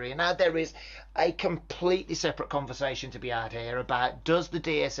criteria. Now, there is a completely separate conversation to be had here about, does the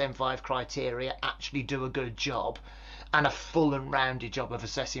DSM-5 criteria actually do a good job and a full and rounded job of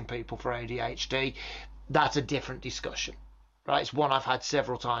assessing people for ADHD? That's a different discussion, right? It's one I've had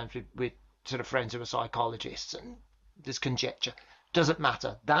several times with sort of friends who are psychologists, and there's conjecture. Doesn't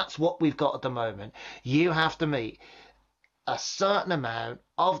matter. That's what we've got at the moment. You have to meet a certain amount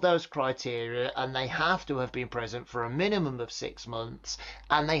of those criteria, and they have to have been present for a minimum of 6 months,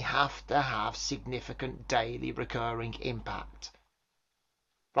 and they have to have significant daily recurring impact.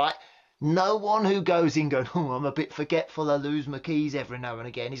 Right? No one who goes in going, oh, I'm a bit forgetful, I lose my keys every now and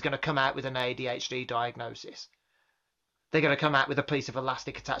again, is going to come out with an ADHD diagnosis. They're going to come out with a piece of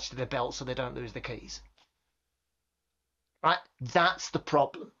elastic attached to their belt so they don't lose the keys. Right? That's the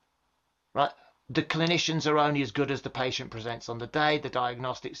problem. Right? The clinicians are only as good as the patient presents on the day. The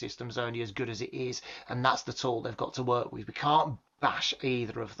diagnostic system's only as good as it is, and that's the tool they've got to work with. We can't bash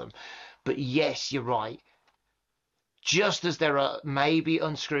either of them. But yes, you're right. Just as there are maybe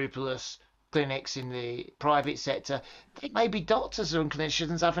unscrupulous clinics in the private sector, there may be doctors and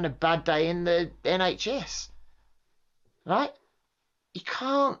clinicians having a bad day in the NHS. Right? You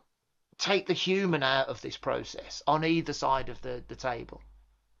can't take the human out of this process on either side of the table.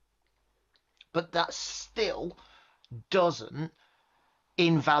 But that still doesn't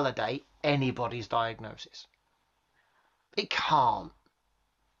invalidate anybody's diagnosis. It can't.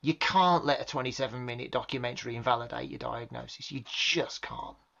 You can't let a 27-minute documentary invalidate your diagnosis. You just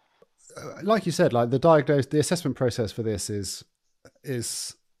can't. Like you said, like the assessment process for this is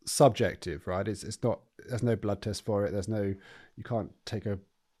subjective, right? It's not. There's no blood test for it. You can't take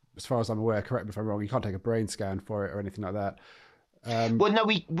as far as I'm aware, correct me if I'm wrong, you can't take a brain scan for it or anything like that. Well, no,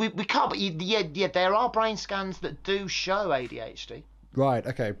 we can't. But yeah, there are brain scans that do show ADHD. Right.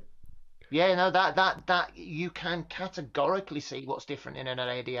 Okay. Yeah, no, that you can categorically see what's different in an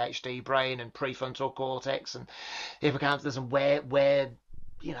ADHD brain and prefrontal cortex and hippocampus and where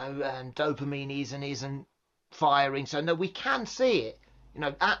dopamine is and isn't firing. So no, we can see it.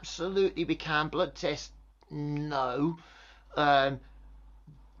 Absolutely we can. Blood test, no.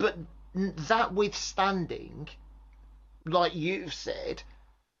 But that withstanding, like you've said,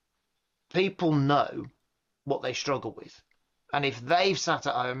 people know what they struggle with. And if they've sat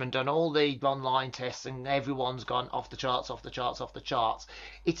at home and done all the online tests and everyone's gone off the charts,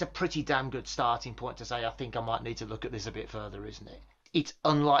 it's a pretty damn good starting point to say, I think I might need to look at this a bit further, isn't it? It's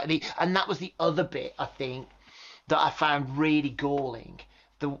unlikely. And that was the other bit, I think, that I found really galling.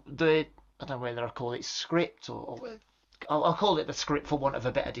 The I don't know whether I call it script or I'll call it the script for want of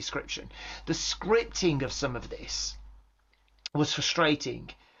a better description. The scripting of some of this was frustrating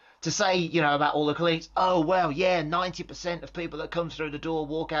To say, you know, about all the clinics, oh, well, yeah, 90% of people that come through the door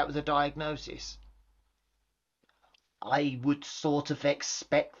walk out with a diagnosis. I would sort of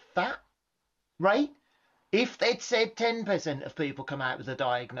expect that, right? If they'd said 10% of people come out with a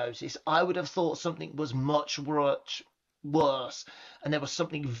diagnosis, I would have thought something was much worse and there was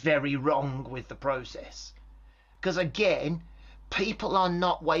something very wrong with the process. Because again, people are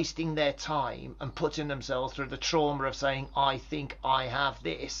not wasting their time and putting themselves through the trauma of saying, I think I have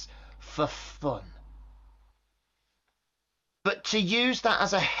this, for fun. But to use that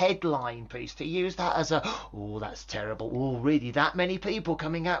as a headline piece, to use that as a, oh, that's terrible, oh, really, that many people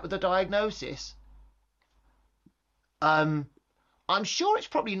coming out with a diagnosis? I'm sure it's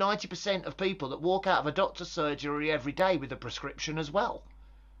probably 90% of people that walk out of a doctor's surgery every day with a prescription as well.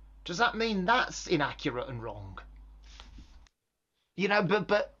 Does that mean that's inaccurate and wrong? You know,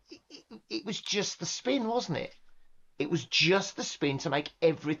 but it was just the spin, wasn't it? It was just the spin to make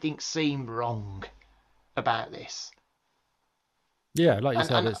everything seem wrong about this. Yeah, like you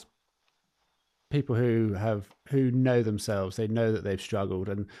said, it's people who know themselves. They know that they've struggled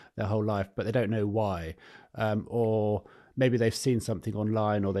and their whole life, but they don't know why. Or maybe they've seen something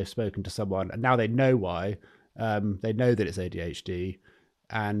online or they've spoken to someone and now they know why. They know that it's ADHD,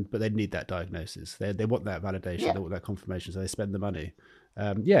 but they need that diagnosis. They want that validation. Yeah. They want that confirmation, so they spend the money.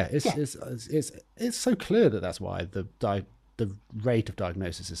 It's so clear that that's why the rate of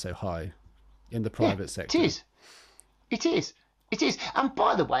diagnosis is so high in the private sector. It is. And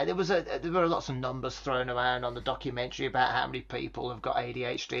by the way, there were lots of numbers thrown around on the documentary about how many people have got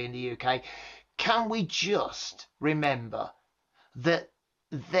ADHD in the UK. Can we just remember that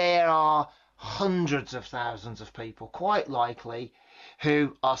there are hundreds of thousands of people, quite likely,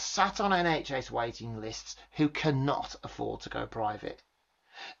 who are sat on NHS waiting lists who cannot afford to go private.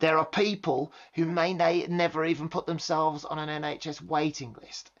 There are people who may never even put themselves on an NHS waiting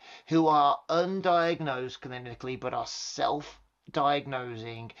list, who are undiagnosed clinically but are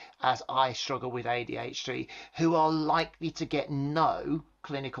self-diagnosing as I struggle with ADHD, who are likely to get no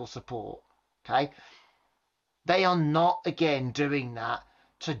clinical support. Okay? They are not, again, doing that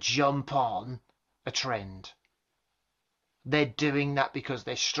to jump on a trend. They're doing that because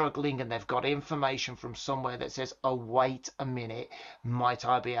they're struggling and they've got information from somewhere that says, oh, wait a minute, might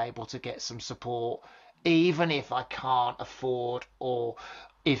I be able to get some support, even if I can't afford or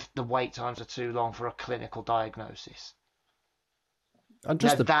if the wait times are too long for a clinical diagnosis. And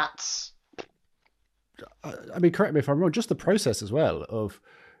just I mean, correct me if I'm wrong, just the process as well of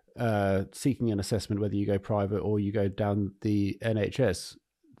seeking an assessment, whether you go private or you go down the NHS,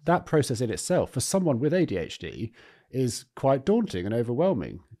 that process in itself for someone with ADHD is quite daunting and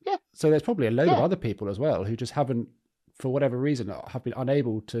overwhelming. Yeah. So there's probably a load of other people as well who just haven't, for whatever reason, have been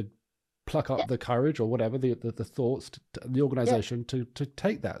unable to pluck up the courage or whatever, the thoughts, the organisation to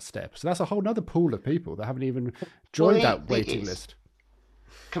take that step. So that's a whole other pool of people that haven't even joined that waiting list.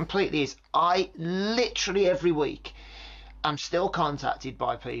 Completely is. I literally every week am still contacted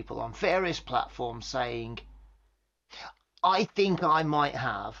by people on various platforms saying, I think I might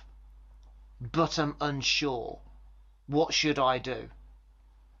have, but I'm unsure. What should I do?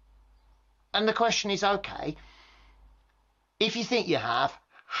 And the question is, okay, if you think you have,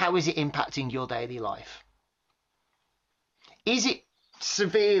 how is it impacting your daily life? Is it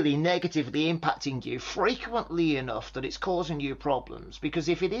severely negatively impacting you frequently enough that it's causing you problems? Because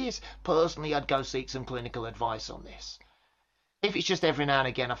if it is, personally, I'd go seek some clinical advice on this. If it's just every now and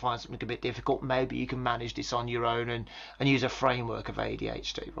again I find something a bit difficult, maybe you can manage this on your own and use a framework of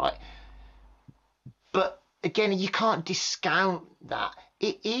ADHD, right? But again, you can't discount that.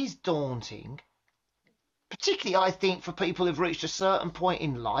 It is daunting, particularly, I think, for people who've reached a certain point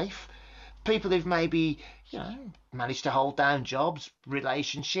in life, people who've maybe, managed to hold down jobs,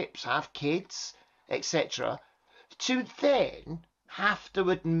 relationships, have kids, etc., to then have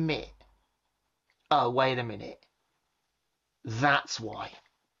to admit, oh, wait a minute, that's why.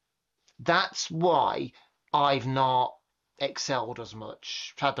 That's why I've not excelled as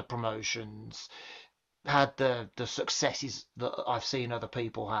much, had the promotions, had the successes that I've seen other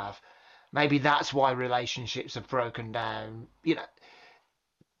people have. Maybe that's why relationships have broken down.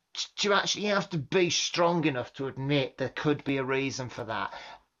 To actually have to be strong enough to admit there could be a reason for that.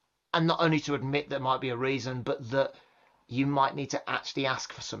 And not only to admit there might be a reason, but that you might need to actually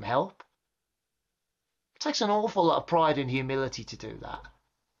ask for some help. It takes an awful lot of pride and humility to do that.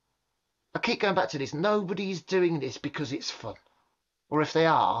 I keep going back to this. Nobody's doing this because it's fun. Or if they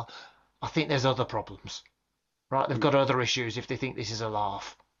are, I think there's other problems, right? They've got other issues if they think this is a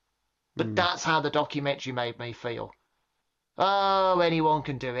laugh. But that's how the documentary made me feel. Oh, anyone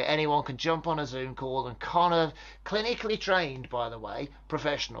can do it. Anyone can jump on a Zoom call, and Connor, clinically trained, by the way,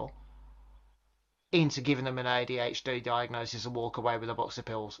 professional, into giving them an ADHD diagnosis and walk away with a box of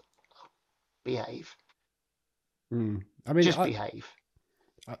pills. Behave. I mean, Just behave.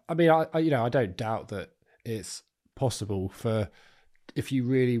 I don't doubt that it's possible for, if you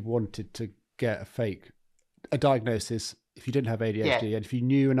really wanted to get a diagnosis, if you didn't have ADHD and if you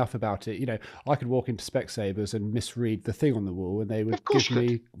knew enough about it, I could walk into Specsavers and misread the thing on the wall, and they would give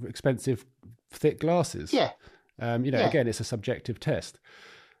me expensive, thick glasses. Yeah. Again, it's a subjective test.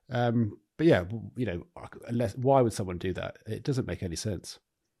 But yeah, why would someone do that? It doesn't make any sense.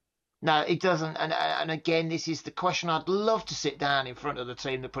 No, it doesn't. And again, this is the question. I'd love to sit down in front of the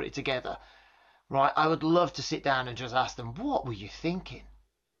team that put it together. Right? I would love to sit down and just ask them, what were you thinking?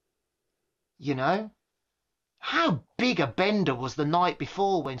 How big a bender was the night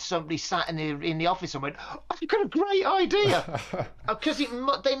before when somebody sat in the office and went, I've got a great idea. Because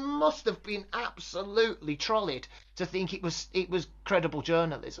they must have been absolutely trolleyed to think it was credible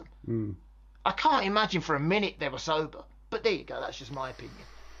journalism. I can't imagine for a minute they were sober. But there you go. That's just my opinion.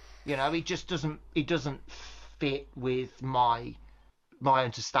 It just doesn't fit with my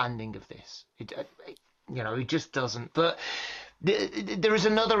understanding of this. It just doesn't. But there is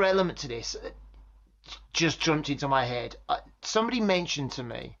another element to this. Just jumped into my head. Somebody mentioned to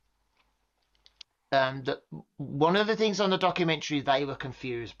me that one of the things on the documentary they were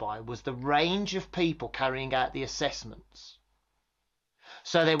confused by was the range of people carrying out the assessments.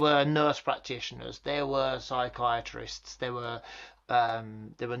 So there were nurse practitioners, there were psychiatrists, there were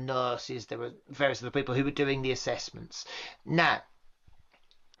nurses, there were various other people who were doing the assessments. Now,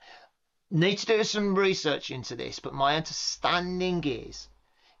 need to do some research into this, but my understanding is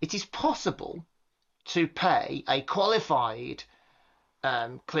it is possible to pay a qualified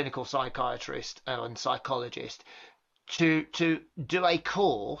clinical psychiatrist and psychologist to do a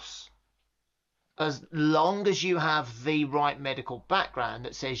course, as long as you have the right medical background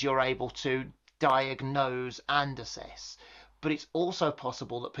that says you're able to diagnose and assess. But it's also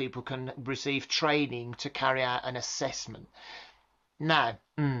possible that people can receive training to carry out an assessment. Now,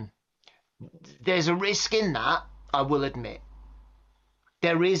 there's a risk in that, I will admit.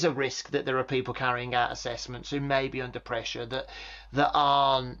 There is a risk that there are people carrying out assessments who may be under pressure that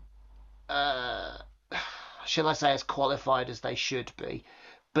aren't, shall I say, as qualified as they should be.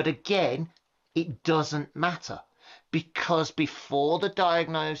 But again, it doesn't matter, because before the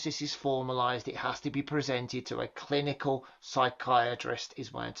diagnosis is formalised, it has to be presented to a clinical psychiatrist,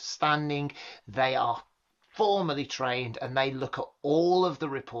 is my understanding. They are formally trained and they look at all of the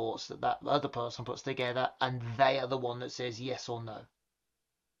reports that other person puts together, and they are the one that says yes or no.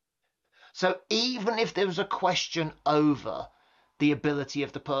 So even if there was a question over the ability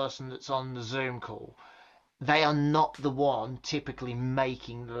of the person that's on the Zoom call, they are not the one typically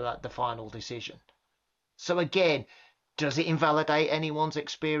making the final decision. So again, does it invalidate anyone's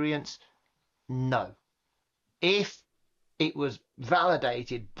experience? No. If it was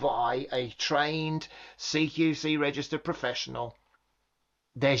validated by a trained CQC registered professional,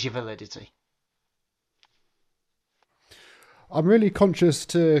 there's your validity. I'm really conscious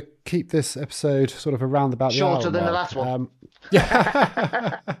to keep this episode sort of around about the hour shorter than mark. The last one.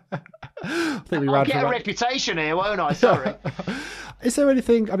 Yeah. I think I'll get a reputation here, won't I? Sorry. Is there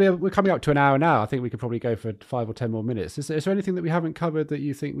anything, I mean, we're coming up to an hour now. I think we could probably go for 5 or 10 more minutes. Is there anything that we haven't covered that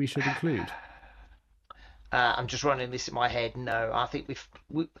you think we should include? I'm just running this in my head. No, I think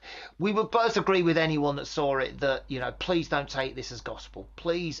we would both agree with anyone that saw it that, please don't take this as gospel.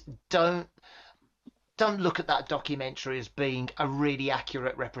 Please don't look at that documentary as being a really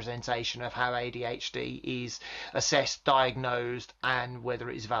accurate representation of how ADHD is assessed, diagnosed, and whether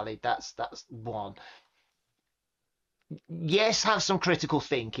it is valid. That's one. Yes, have some critical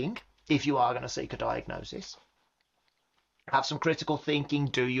thinking if you are going to seek a diagnosis. Have some critical thinking,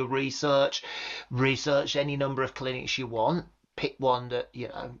 do your research any number of clinics you want, pick one that you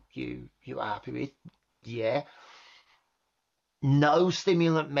are happy with. Yeah. No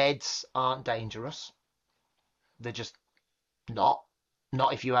stimulant meds aren't dangerous. They're just not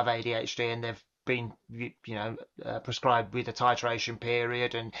if you have ADHD and they've been prescribed with a titration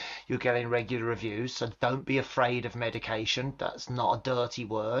period and you're getting regular reviews. So don't be afraid of medication. That's not a dirty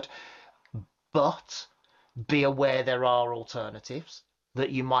word, but be aware there are alternatives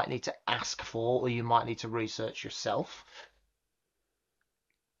that you might need to ask for or you might need to research yourself.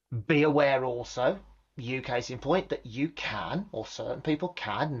 Be aware also, case in point, that you can, or certain people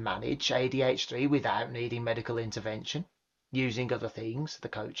can, manage ADHD without needing medical intervention using other things, the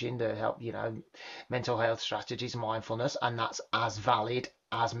coaching, the help, mental health strategies, mindfulness, and that's as valid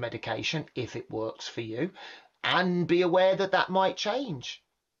as medication if it works for you. And be aware that that might change.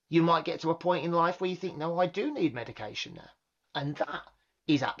 You might get to a point in life where you think, no, I do need medication now. And that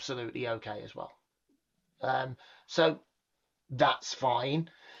is absolutely okay as well. So that's fine.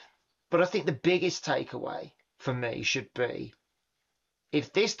 But I think the biggest takeaway for me should be,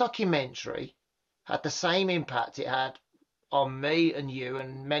 if this documentary had the same impact it had on me and you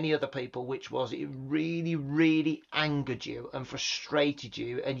and many other people, which was it really, really angered you and frustrated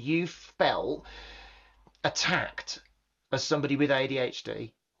you, and you felt attacked as somebody with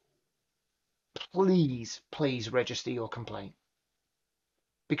ADHD, please register your complaint.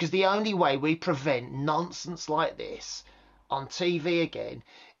 Because the only way we prevent nonsense like this on TV again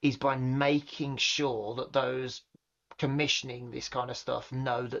is by making sure that those commissioning this kind of stuff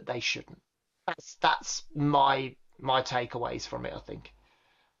know that they shouldn't. That's my takeaways from it, I think.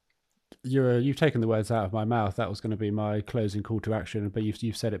 You've taken the words out of my mouth. That was going to be my closing call to action, but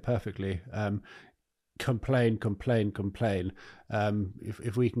you've said it perfectly. Complain.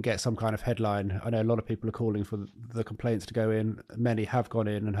 If we can get some kind of headline, I know a lot of people are calling for the complaints to go in. Many have gone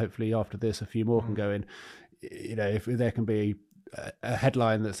in, and hopefully after this, a few more can go in. You know, if there can be a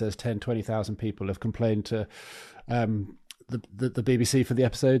headline that says 20,000 people have complained to the BBC for the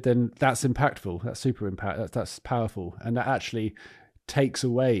episode, then that's impactful. That's super impact. That's powerful, and that actually takes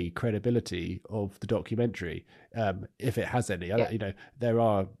away credibility of the documentary, if it has any. You know, there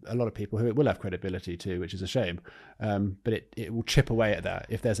are a lot of people who it will have credibility to, which is a shame, but it will chip away at that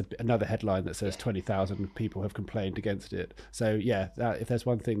if there's another headline that says 20,000 people have complained against it. So if there's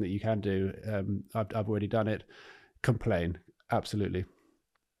one thing that you can do, I've already done it. Complain, absolutely,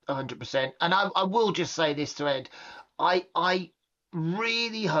 100%. And I will just say this to Ed, I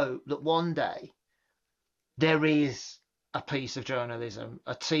really hope that one day there is a piece of journalism,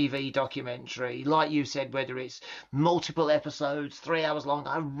 a TV documentary, like you said, whether it's multiple episodes, 3 hours long,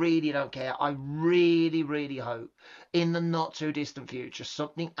 I really don't care. I really, really hope in the not too distant future,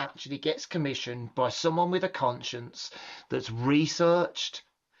 something actually gets commissioned by someone with a conscience that's researched,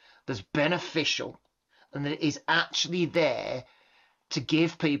 that's beneficial, and that is actually there to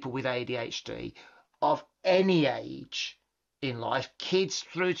give people with ADHD of any age in life, kids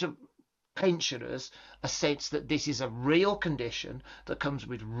through to pensioners, a sense that this is a real condition that comes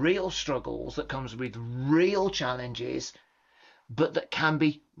with real struggles, that comes with real challenges, but that can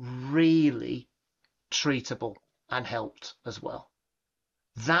be really treatable and helped as well.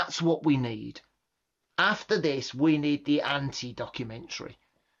 That's what we need. After this, we need the anti-documentary,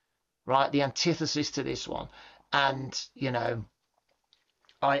 right? The antithesis to this one. And, you know,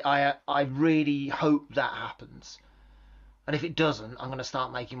 I really hope that happens. And if it doesn't, I'm going to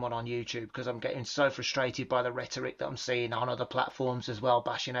start making one on YouTube, because I'm getting so frustrated by the rhetoric that I'm seeing on other platforms as well,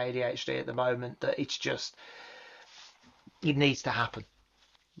 bashing ADHD at the moment, that it's just, it needs to happen.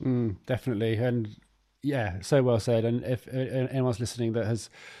 Definitely. And yeah, so well said. And if anyone's listening that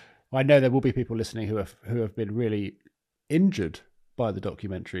has, I know there will be people listening who have been really injured by the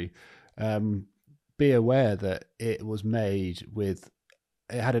documentary, be aware that it was made with,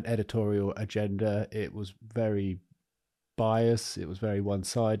 it had an editorial agenda. It was very biased. It was very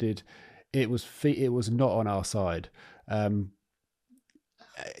one-sided. It was not on our side.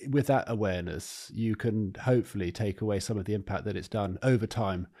 With that awareness, you can hopefully take away some of the impact that it's done over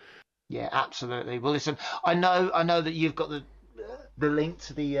time. Yeah, absolutely. Well, listen, I know that you've got the link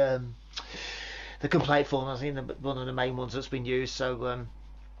to the complaint form. I think one of the main ones that's been used. So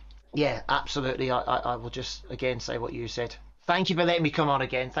yeah, absolutely. I will just again say what you said. Thank you for letting me come on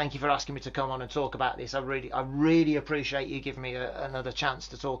again. Thank you for asking me to come on and talk about this. I really appreciate you giving me another chance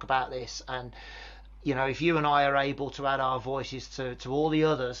to talk about this. And, you know, if you and I are able to add our voices to all the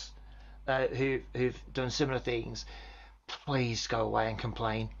others who've done similar things, please go away and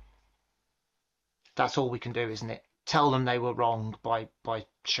complain. That's all we can do, isn't it? Tell them they were wrong by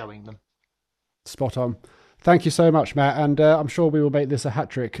showing them. Spot on. Thank you so much, Matt, and I'm sure we will make this a hat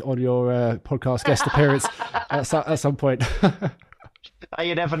trick on your podcast guest appearance at some point.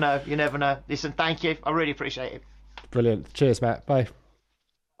 You never know. You never know. Listen, thank you. I really appreciate it. Brilliant. Cheers, Matt. Bye.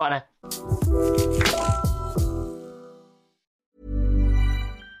 Bye now.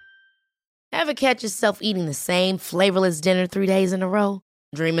 Ever catch yourself eating the same flavorless dinner 3 days in a row?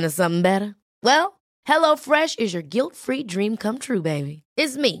 Dreaming of something better? Well, HelloFresh is your guilt-free dream come true, baby.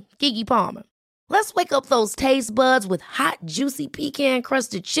 It's me, Keke Palmer. Let's wake up those taste buds with hot, juicy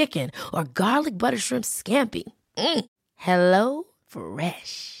pecan-crusted chicken or garlic butter shrimp scampi. Hello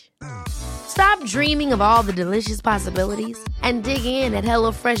Fresh. Stop dreaming of all the delicious possibilities and dig in at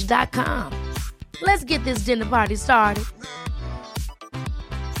HelloFresh.com. Let's get this dinner party started.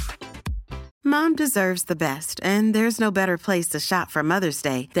 Mom deserves the best, and there's no better place to shop for Mother's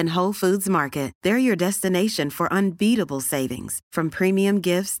Day than Whole Foods Market. They're your destination for unbeatable savings, from premium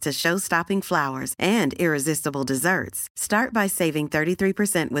gifts to show-stopping flowers and irresistible desserts. Start by saving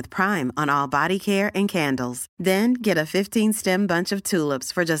 33% with Prime on all body care and candles. Then get a 15-stem bunch of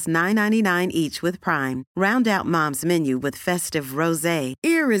tulips for just $9.99 each with Prime. Round out Mom's menu with festive rosé,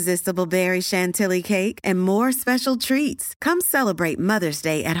 irresistible berry chantilly cake, and more special treats. Come celebrate Mother's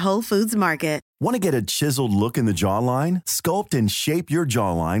Day at Whole Foods Market. Want to get a chiseled look in the jawline? Sculpt and shape your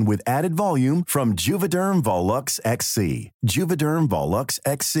jawline with added volume from Juvederm Volux XC. Juvederm Volux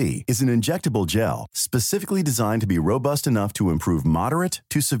XC is an injectable gel specifically designed to be robust enough to improve moderate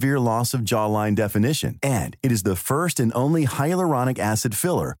to severe loss of jawline definition. And it is the first and only hyaluronic acid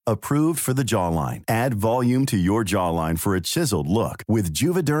filler approved for the jawline. Add volume to your jawline for a chiseled look with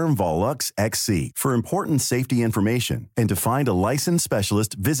Juvederm Volux XC. For important safety information and to find a licensed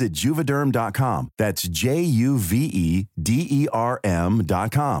specialist, visit juvederm.com. That's JUVEDERM.com.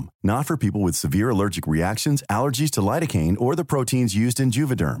 Not for people with severe allergic reactions, allergies to lidocaine, or the proteins used in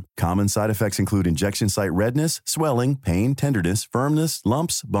Juvederm. Common side effects include injection site redness, swelling, pain, tenderness, firmness,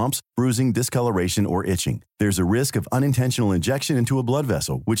 lumps, bumps, bruising, discoloration, or itching. There's a risk of unintentional injection into a blood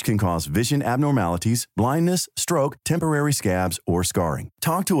vessel, which can cause vision abnormalities, blindness, stroke, temporary scabs, or scarring.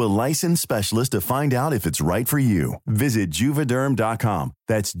 Talk to a licensed specialist to find out if it's right for you. Visit Juvederm.com.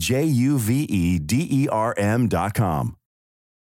 That's JUVEDERM.com.